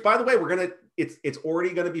plays, which, by the way, it's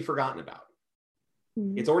already going to be forgotten about.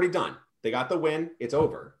 Mm-hmm. It's already done. They got the win. It's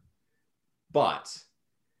over. But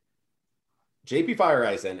JP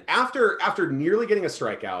Feyereisen, after nearly getting a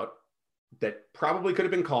strikeout, that probably could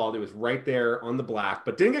have been called. It was right there on the black,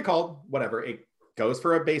 but didn't get called. Whatever. It goes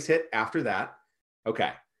for a base hit after that.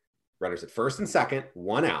 Okay. Runners at first and second,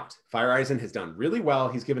 1 out. Feyereisen has done really well.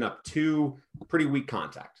 He's given up 2 pretty weak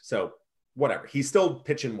contact. So whatever. He's still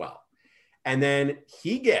pitching well. And then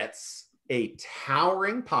he gets a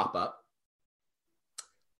towering pop-up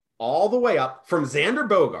all the way up from Xander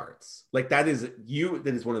Bogaerts. Like that is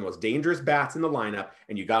one of the most dangerous bats in the lineup,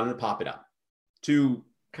 and you got him to pop it up to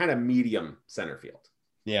kind of medium center field.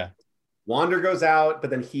 Yeah. Wander goes out, but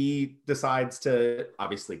then he decides to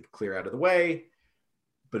obviously clear out of the way.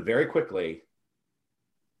 But very quickly,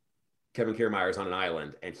 Kevin Kiermaier is on an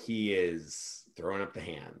island, and he is throwing up the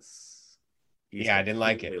hands. I didn't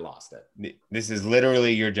like it. He lost it. This is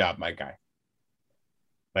literally your job, my guy.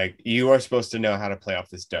 Like, you are supposed to know how to play off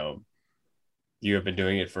this dome. You have been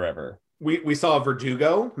doing it forever. We saw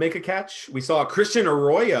Verdugo make a catch. We saw Christian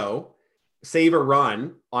Arroyo save a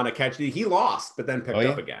run on a catch. He lost, but then picked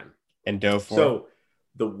up again. And dove for So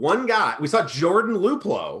the one guy, we saw Jordan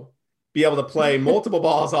Luplow be able to play multiple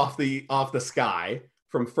balls off the sky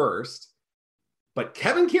from first. But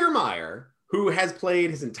Kevin Kiermaier, who has played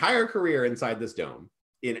his entire career inside this dome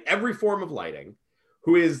in every form of lighting,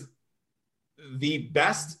 who is the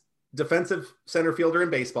best defensive center fielder in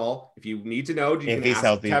baseball. If you need to know, if he's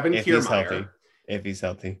healthy, Kevin Kiermaier. If he's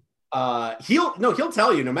healthy. He'll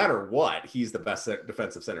tell you no matter what, he's the best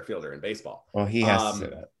defensive center fielder in baseball. Well, he has to say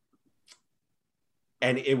that.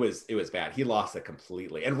 And it was bad. He lost it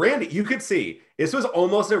completely. And Randy, you could see this was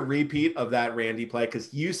almost a repeat of that Randy play,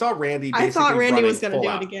 because you saw Randy. I thought Randy was going to do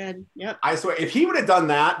it again. Yep. I swear, if he would have done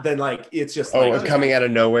that, then like it's just coming out of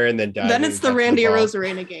nowhere and then diving. Then it's the Randy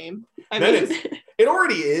Arozarena game. I mean, it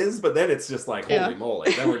already is, but then it's just like holy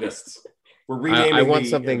moly. Then we're renaming. I want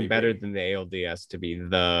something MVP. Better than the ALDS to be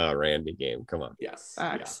the Randy game. Come on. Yes.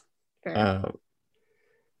 Facts. Yeah.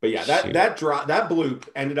 But yeah, that bloop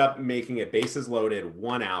ended up making it bases loaded,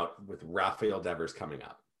 1 out, with Rafael Devers coming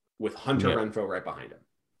up with Hunter Renfroe right behind him.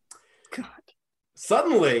 God.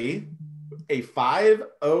 Suddenly, a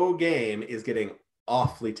 5-0 game is getting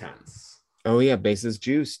awfully tense. Oh yeah, bases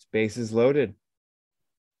juiced, bases loaded.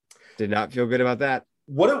 Did not feel good about that.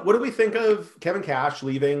 What do we think of Kevin Cash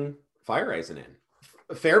leaving Feyereisen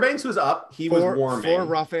in? Fairbanks was up. He was warming. For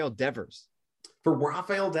Rafael Devers. For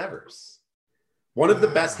Rafael Devers. One of the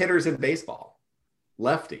best hitters in baseball,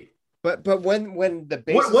 lefty. But when the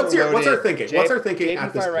bases what's loaded, our thinking? What's our thinking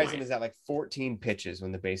at this Feyereisen point? is at like 14 pitches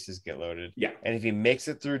when the bases get loaded. Yeah, and if he makes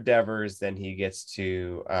it through Devers, then he gets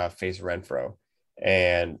to face Renfroe.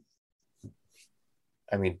 And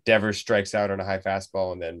I mean, Devers strikes out on a high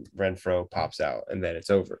fastball, and then Renfroe pops out, and then it's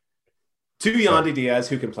over. To Yandy Diaz,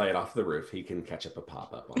 who can play it off the roof, he can catch up a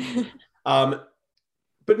pop up on it.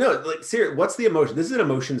 But no, like seriously, what's the emotion? This is an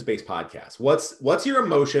emotions-based podcast. What's your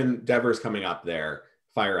emotion? Devers coming up there,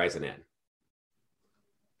 Feyereisen in.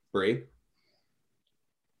 Bree?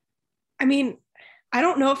 I mean, I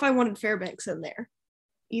don't know if I wanted Fairbanks in there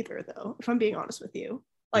either, though, if I'm being honest with you.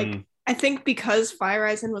 Like, I think because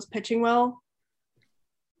Feyereisen was pitching well,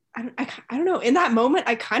 I don't know. In that moment,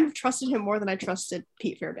 I kind of trusted him more than I trusted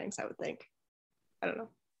Pete Fairbanks, I would think. I don't know.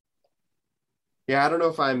 Yeah, I don't know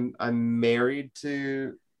if I'm married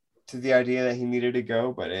to the idea that he needed to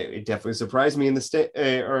go, but it definitely surprised me in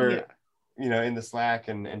the in the Slack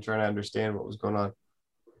and trying to understand what was going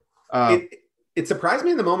on. It surprised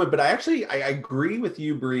me in the moment, but I agree with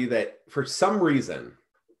you, Bree, that for some reason,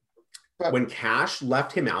 when Cash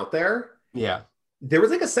left him out there, there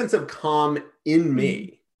was like a sense of calm in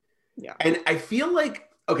me. Yeah, and I feel like,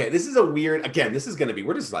 okay, this is a weird. Again, this is going to be.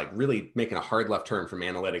 We're just like really making a hard left turn from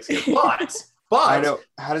analytics here, but I know.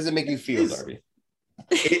 How does it make you feel, Darby?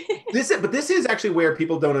 This is actually where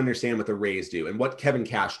people don't understand what the Rays do and what Kevin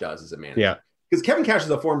Cash does as a manager. Yeah, because Kevin Cash is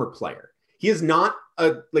a former player. He is not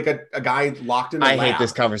a guy locked in a lab. I hate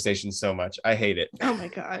this conversation so much. I hate it. Oh my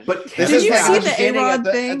god! But did you see the A-Rod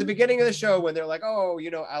thing at the beginning of the show when they're like, "Oh,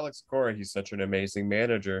 Alex Cora, he's such an amazing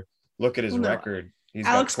manager. Look at his record. He's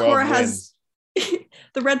Alex got 12 Cora wins."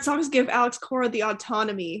 The Red Sox give Alex Cora the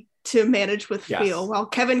autonomy to manage with feel, while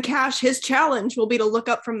Kevin Cash, his challenge will be to look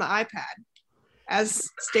up from the iPad, as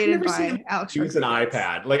stated by Alex. Use an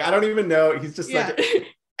iPad. Like, I don't even know. He's just like.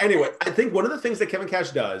 Anyway, I think one of the things that Kevin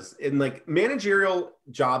Cash does in like managerial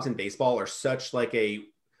jobs in baseball are such like a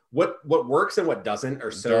what works and what doesn't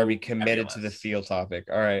are so Darby committed nebulous. to the feel topic.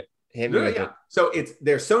 All right. Hit me with it. So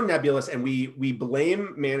they're so nebulous, and we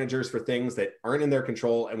blame managers for things that aren't in their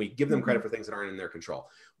control, and we give them credit for things that aren't in their control.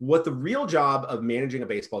 What the real job of managing a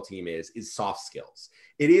baseball team is soft skills.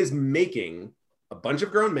 It is making a bunch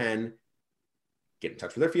of grown men get in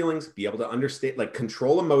touch with their feelings, be able to understand, like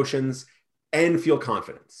control emotions, and feel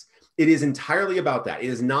confidence. It is entirely about that. It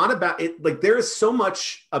is not about it. Like there is so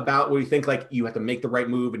much about where you think like you have to make the right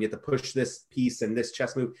move and you have to push this piece and this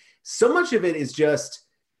chess move. So much of it is just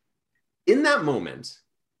in that moment.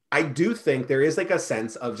 I do think there is like a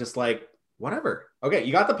sense of just like, whatever. Okay,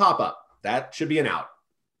 you got the pop up. That should be an out.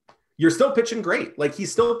 You're still pitching great. Like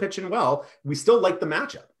he's still pitching well. We still like the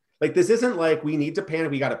matchup. Like this isn't like we need to panic.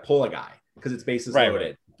 We got to pull a guy because it's bases loaded.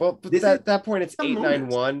 Right. Well, but that point, it's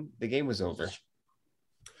 8-9-1. The game was over.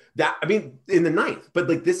 That, I mean, in the ninth, but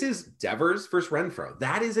like this is Devers versus Renfroe.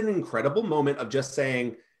 That is an incredible moment of just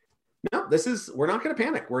saying, no, we're not going to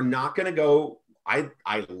panic. We're not going to go. I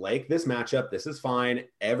like this matchup. This is fine.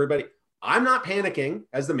 Everybody, I'm not panicking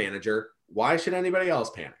as the manager. Why should anybody else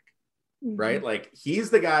panic? Mm-hmm. Right? Like he's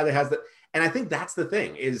the guy that has the, and I think that's the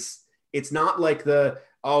thing is it's not like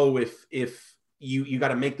if you got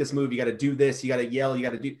to make this move, you got to do this, you got to yell, you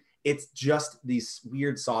got to do. It's just these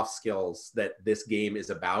weird soft skills that this game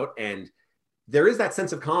is about. And there is that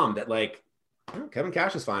sense of calm that like, Kevin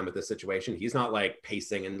Cash is fine with this situation. He's not like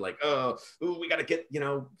pacing and like, we got to get,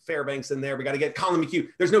 Fairbanks in there. We got to get Colin McHugh.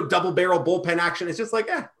 There's no double barrel bullpen action. It's just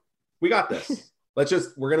like, we got this.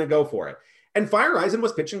 We're going to go for it. And Fire Rising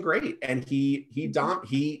was pitching great. And he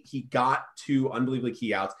got 2 unbelievably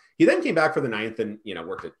key outs. He then came back for the 9th and,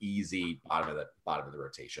 worked an easy bottom of the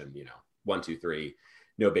rotation, 1, 2, 3.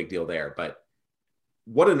 No big deal there, but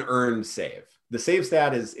what an earned save. The save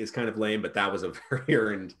stat is kind of lame, but that was a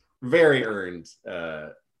very earned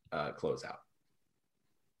closeout.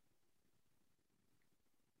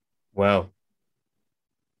 Wow.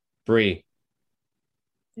 Bree,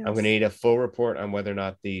 Yes. I'm going to need a full report on whether or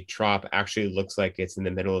not the Trop actually looks like it's in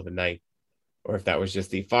the middle of the night, or if that was just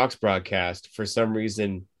the Fox broadcast for some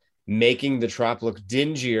reason making the Trop look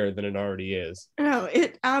dingier than it already is. No,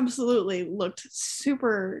 it absolutely looked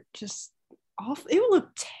super just awful. It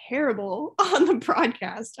looked terrible on the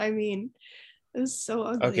broadcast. I mean, it was so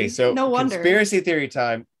ugly. Okay, so no wonder. Conspiracy theory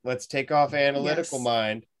time. Let's take off analytical Yes.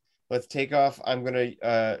 mind. Let's take off. I'm going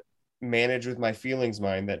to manage with my feelings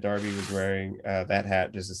mind that Darby was wearing that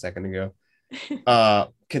hat just a second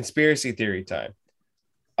ago. Conspiracy theory time.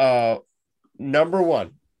 Number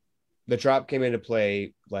 1, the Trop came into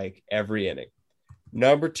play like every inning.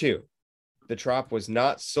 Number 2, the Trop was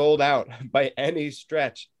not sold out by any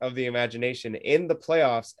stretch of the imagination in the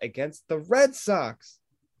playoffs against the Red Sox,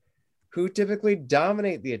 who typically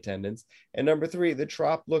dominate the attendance. And number 3, the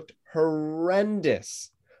Trop looked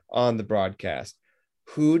horrendous on the broadcast.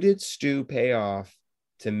 Who did Stu pay off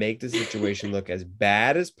to make the situation look as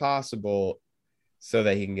bad as possible so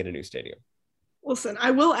that he can get a new stadium? Listen, I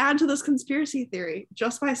will add to this conspiracy theory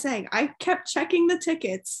just by saying I kept checking the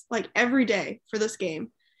tickets like every day for this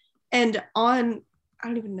game. And I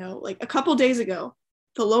don't even know, like a couple days ago,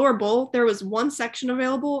 the lower bowl, there was 1 section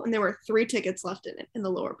available and there were 3 tickets left in it in the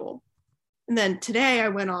lower bowl. And then today I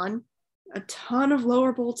went on, a ton of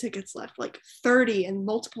lower bowl tickets left, like 30 in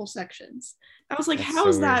multiple sections. I was like, how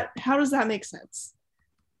does that make sense?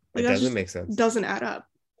 Like, It doesn't make sense. Doesn't add up.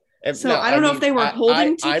 And So I don't know if they were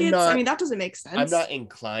holding tickets. I mean, that doesn't make sense. I'm not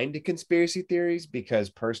inclined to conspiracy theories because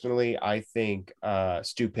personally, I think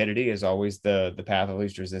stupidity is always the path of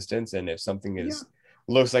least resistance. And if something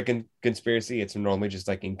looks like a conspiracy, it's normally just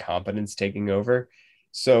like incompetence taking over.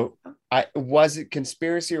 So was it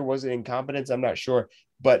conspiracy or was it incompetence? I'm not sure.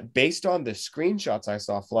 But based on the screenshots I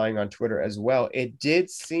saw flying on Twitter as well, it did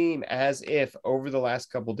seem as if over the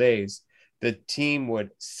last couple days, the team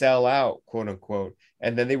would sell out, quote unquote,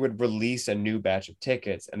 and then they would release a new batch of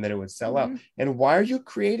tickets and then it would sell out. And why are you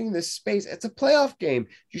creating this space? It's a playoff game.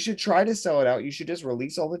 You should try to sell it out. You should just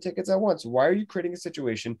release all the tickets at once. Why are you creating a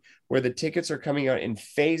situation where the tickets are coming out in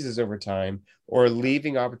phases over time or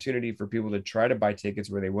leaving opportunity for people to try to buy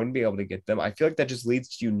tickets where they wouldn't be able to get them? I feel like that just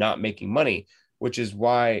leads to you not making money, which is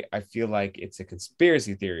why I feel like it's a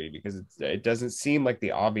conspiracy theory because it doesn't seem like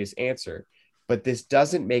the obvious answer. But this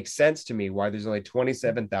doesn't make sense to me why there's only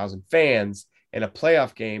 27,000 fans in a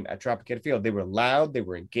playoff game at Tropicana Field. They were loud, they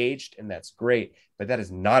were engaged, and that's great. But that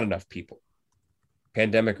is not enough people,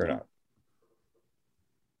 pandemic or not.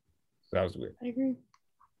 So that was weird. I agree.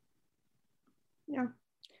 Yeah.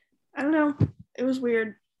 I don't know. It was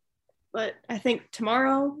weird. But I think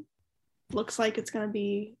tomorrow looks like it's going to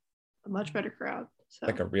be a much better crowd. So.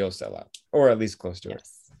 Like a real sellout, or at least close to it.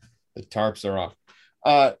 The tarps are off.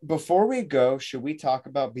 Before we go, should we talk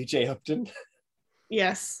about BJ Upton?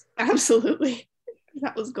 Yes, absolutely.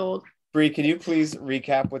 That was gold. Bree, can you please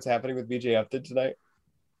recap what's happening with BJ Upton tonight?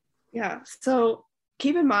 Yeah, so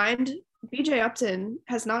keep in mind, BJ Upton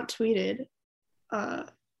has not tweeted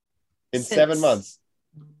in 7 months.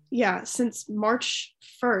 Yeah, since March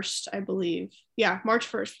 1st, I believe. Yeah,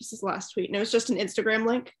 March 1st was his last tweet. And it was just an Instagram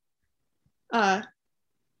link. Uh,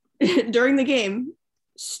 during the game,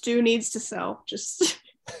 Stu needs to sell. Just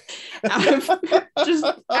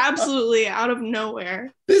absolutely out of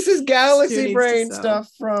nowhere. This is galaxy brain stuff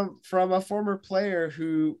from a former player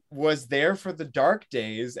who was there for the dark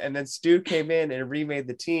days, and then Stu came in and remade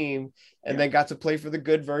the team, and then got to play for the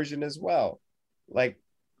good version as well. Like,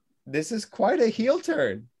 this is quite a heel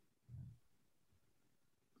turn.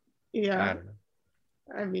 Yeah, I don't know.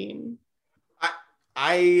 I mean,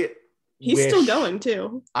 he's still going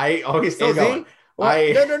too. He's still going.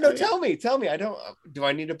 Well, no. Tell me. Do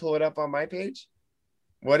I need to pull it up on my page?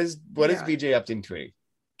 What is BJ Upton tweeting?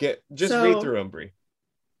 Read through them, Brie.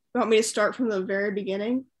 Want me to start from the very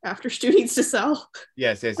beginning after Stu needs to sell?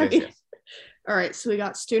 Yes. All right, so we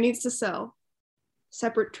got Stu needs to sell.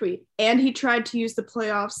 Separate tweet. And he tried to use the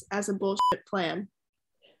playoffs as a bullshit plan.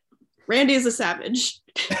 Randy is a savage.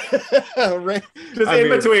 Just in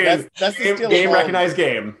between. That's the steal game, recognized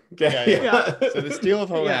game. Yeah. So the steal of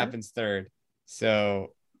home happens third.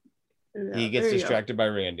 So he gets distracted by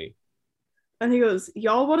Randy. And he goes,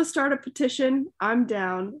 y'all want to start a petition? I'm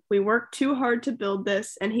down. We worked too hard to build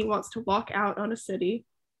this, and he wants to walk out on a city.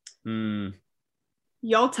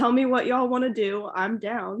 Y'all tell me what y'all want to do. I'm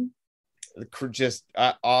down. Just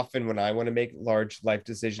often when I want to make large life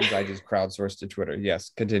decisions, I just crowdsource to Twitter.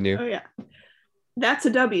 Yes, continue. Oh, yeah. That's a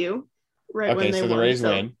W. Right. Okay, so the Rays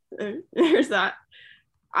win. There's that.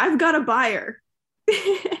 I've got a buyer.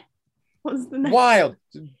 What's the next? Wild.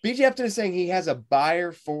 BJ Upton is saying he has a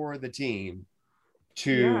buyer for the team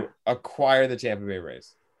to acquire the Tampa Bay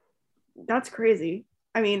Rays. That's crazy.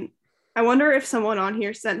 I mean, I wonder if someone on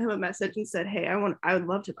here sent him a message and said, hey, I would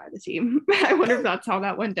love to buy the team. I wonder if that's how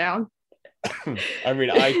that went down. I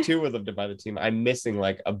mean, I too would love to buy the team. I'm missing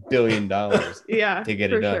like $1 billion to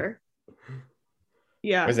get it done. Sure.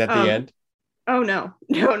 Yeah. Was that the end? Oh, no,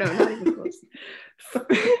 not even close.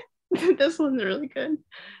 This one's really good.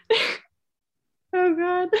 Oh,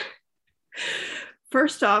 God.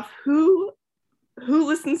 First off, who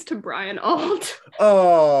listens to Brian Alt?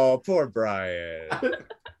 Oh, poor Brian.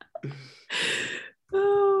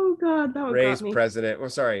 Oh, God. That Rays president. Well,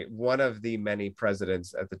 sorry, one of the many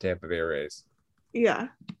presidents at the Tampa Bay Rays. Yeah.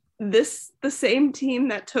 The same team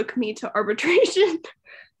that took me to arbitration.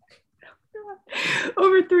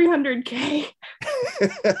 Over 300K.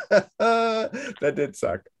 That did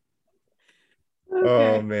suck. Okay.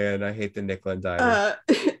 Oh man, I hate the nickel and dime.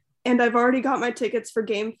 And I've already got my tickets for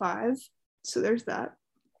Game 5, so there's that.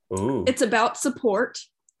 Ooh. It's about support.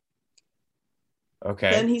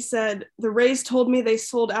 Okay. Then he said the Rays told me they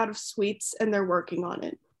sold out of suites and they're working on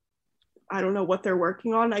it. I don't know what they're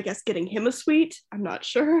working on. I guess getting him a suite. I'm not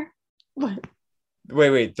sure. But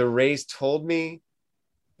wait. The Rays told me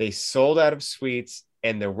they sold out of suites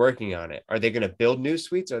and they're working on it. Are they going to build new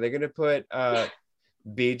suites? Are they going to put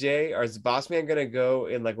BJ, or is Boss Man going to go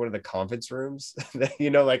in like one of the conference rooms that,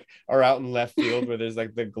 like are out in left field where there's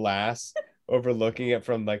like the glass overlooking it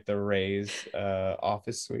from like the Rays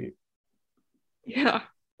office suite? Yeah.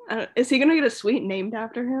 Is he going to get a suite named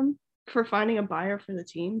after him for finding a buyer for the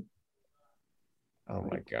team? Oh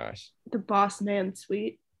my gosh. The Boss Man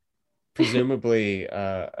suite. Presumably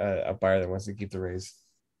a buyer that wants to keep the Rays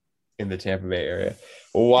in the Tampa Bay area.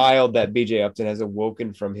 Wild that BJ Upton has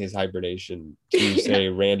awoken from his hibernation to say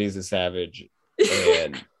Randy's a savage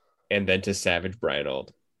and then to savage Brian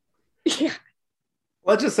Alt. Yeah.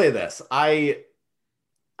 Let's just say this. I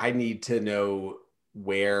need to know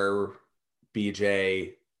where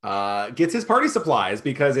BJ gets his party supplies,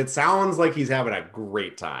 because it sounds like he's having a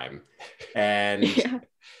great time. And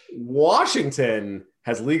Washington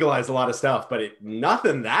has legalized a lot of stuff, but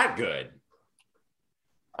nothing that good.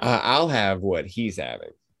 I'll have what he's having.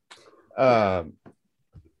 Wild.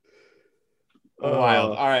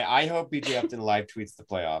 All right. I hope BJ Upton live tweets the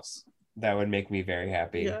playoffs. That would make me very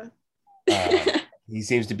happy. Yeah. He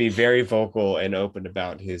seems to be very vocal and open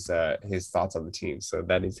about his thoughts on the team. So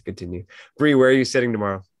that needs to continue. Bree, where are you sitting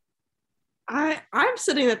tomorrow? I'm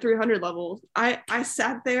sitting at 300 level. I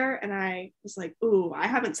sat there and I was like, ooh, I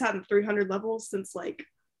haven't sat in 300 levels since like,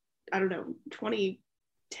 I don't know,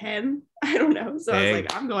 2010. I don't know. So I was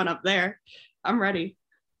like, I'm going up there. I'm ready.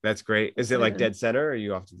 That's great. Is it like dead center, or are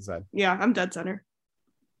you off to the side? Yeah, I'm dead center.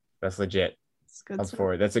 That's legit. It's good. I'm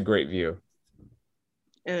for it. That's a great view.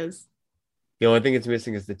 It is. The only thing it's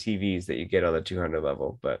missing is the TVs that you get on the 200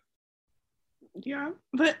 level, but yeah,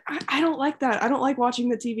 but I don't like that. I don't like watching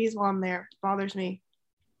the TVs while I'm there. It bothers me.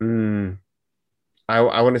 I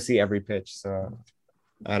want to see every pitch, so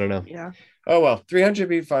I don't know. Yeah. Oh well, 300 would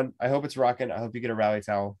be fun. I hope it's rocking. I hope you get a rally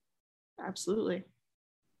towel. Absolutely.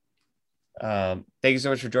 Thank you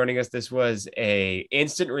so much for joining us. This was a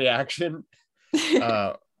instant reaction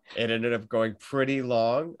It ended up going pretty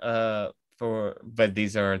long. But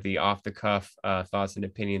these are the off the cuff thoughts and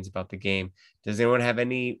opinions about the game. Does anyone have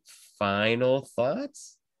any final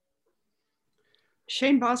thoughts?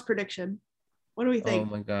 Shane Boss prediction. What do we think?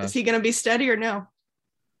 Oh my gosh. Is he going to be steady or no?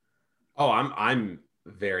 Oh, I'm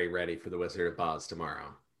very ready for the Wizard of Boz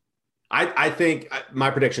tomorrow. I think my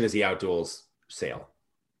prediction is he outduels Sale.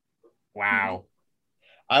 Wow.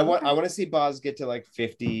 I want to see Boz get to like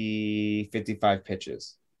 50, 55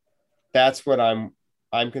 pitches. That's what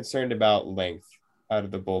I'm concerned about, length out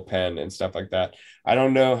of the bullpen and stuff like that. I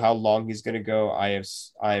don't know how long he's going to go. I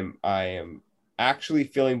am actually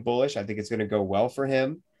feeling bullish. I think it's going to go well for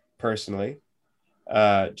him personally.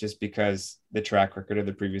 Just because the track record of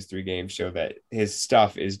the previous 3 games show that his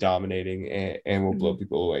stuff is dominating and will blow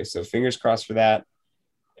people away. So fingers crossed for that.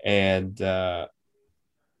 And oh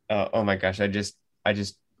my gosh, I just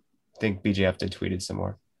think BJ Upton tweeted some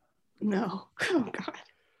more. No. Oh God.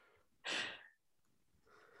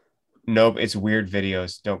 Nope, it's weird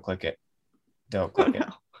videos. Don't click it. Don't click it.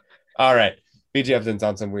 No. All right. BJ Upton's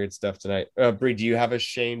on some weird stuff tonight. Bree, do you have a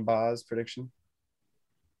Shane Boz prediction?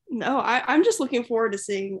 No, I'm just looking forward to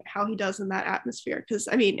seeing how he does in that atmosphere. Because,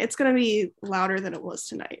 I mean, it's going to be louder than it was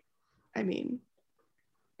tonight. I mean,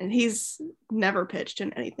 and he's never pitched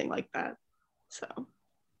in anything like that. So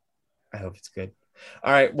I hope it's good.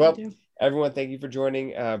 All right. Well, everyone, thank you for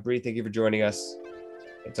joining. Bree, thank you for joining us.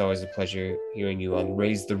 It's always a pleasure hearing you on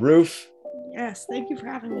Raise the Roof. Yes, thank you for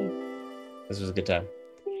having me. This was a good time.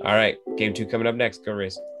 All right. Game 2 coming up next. Go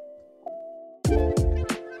Rays.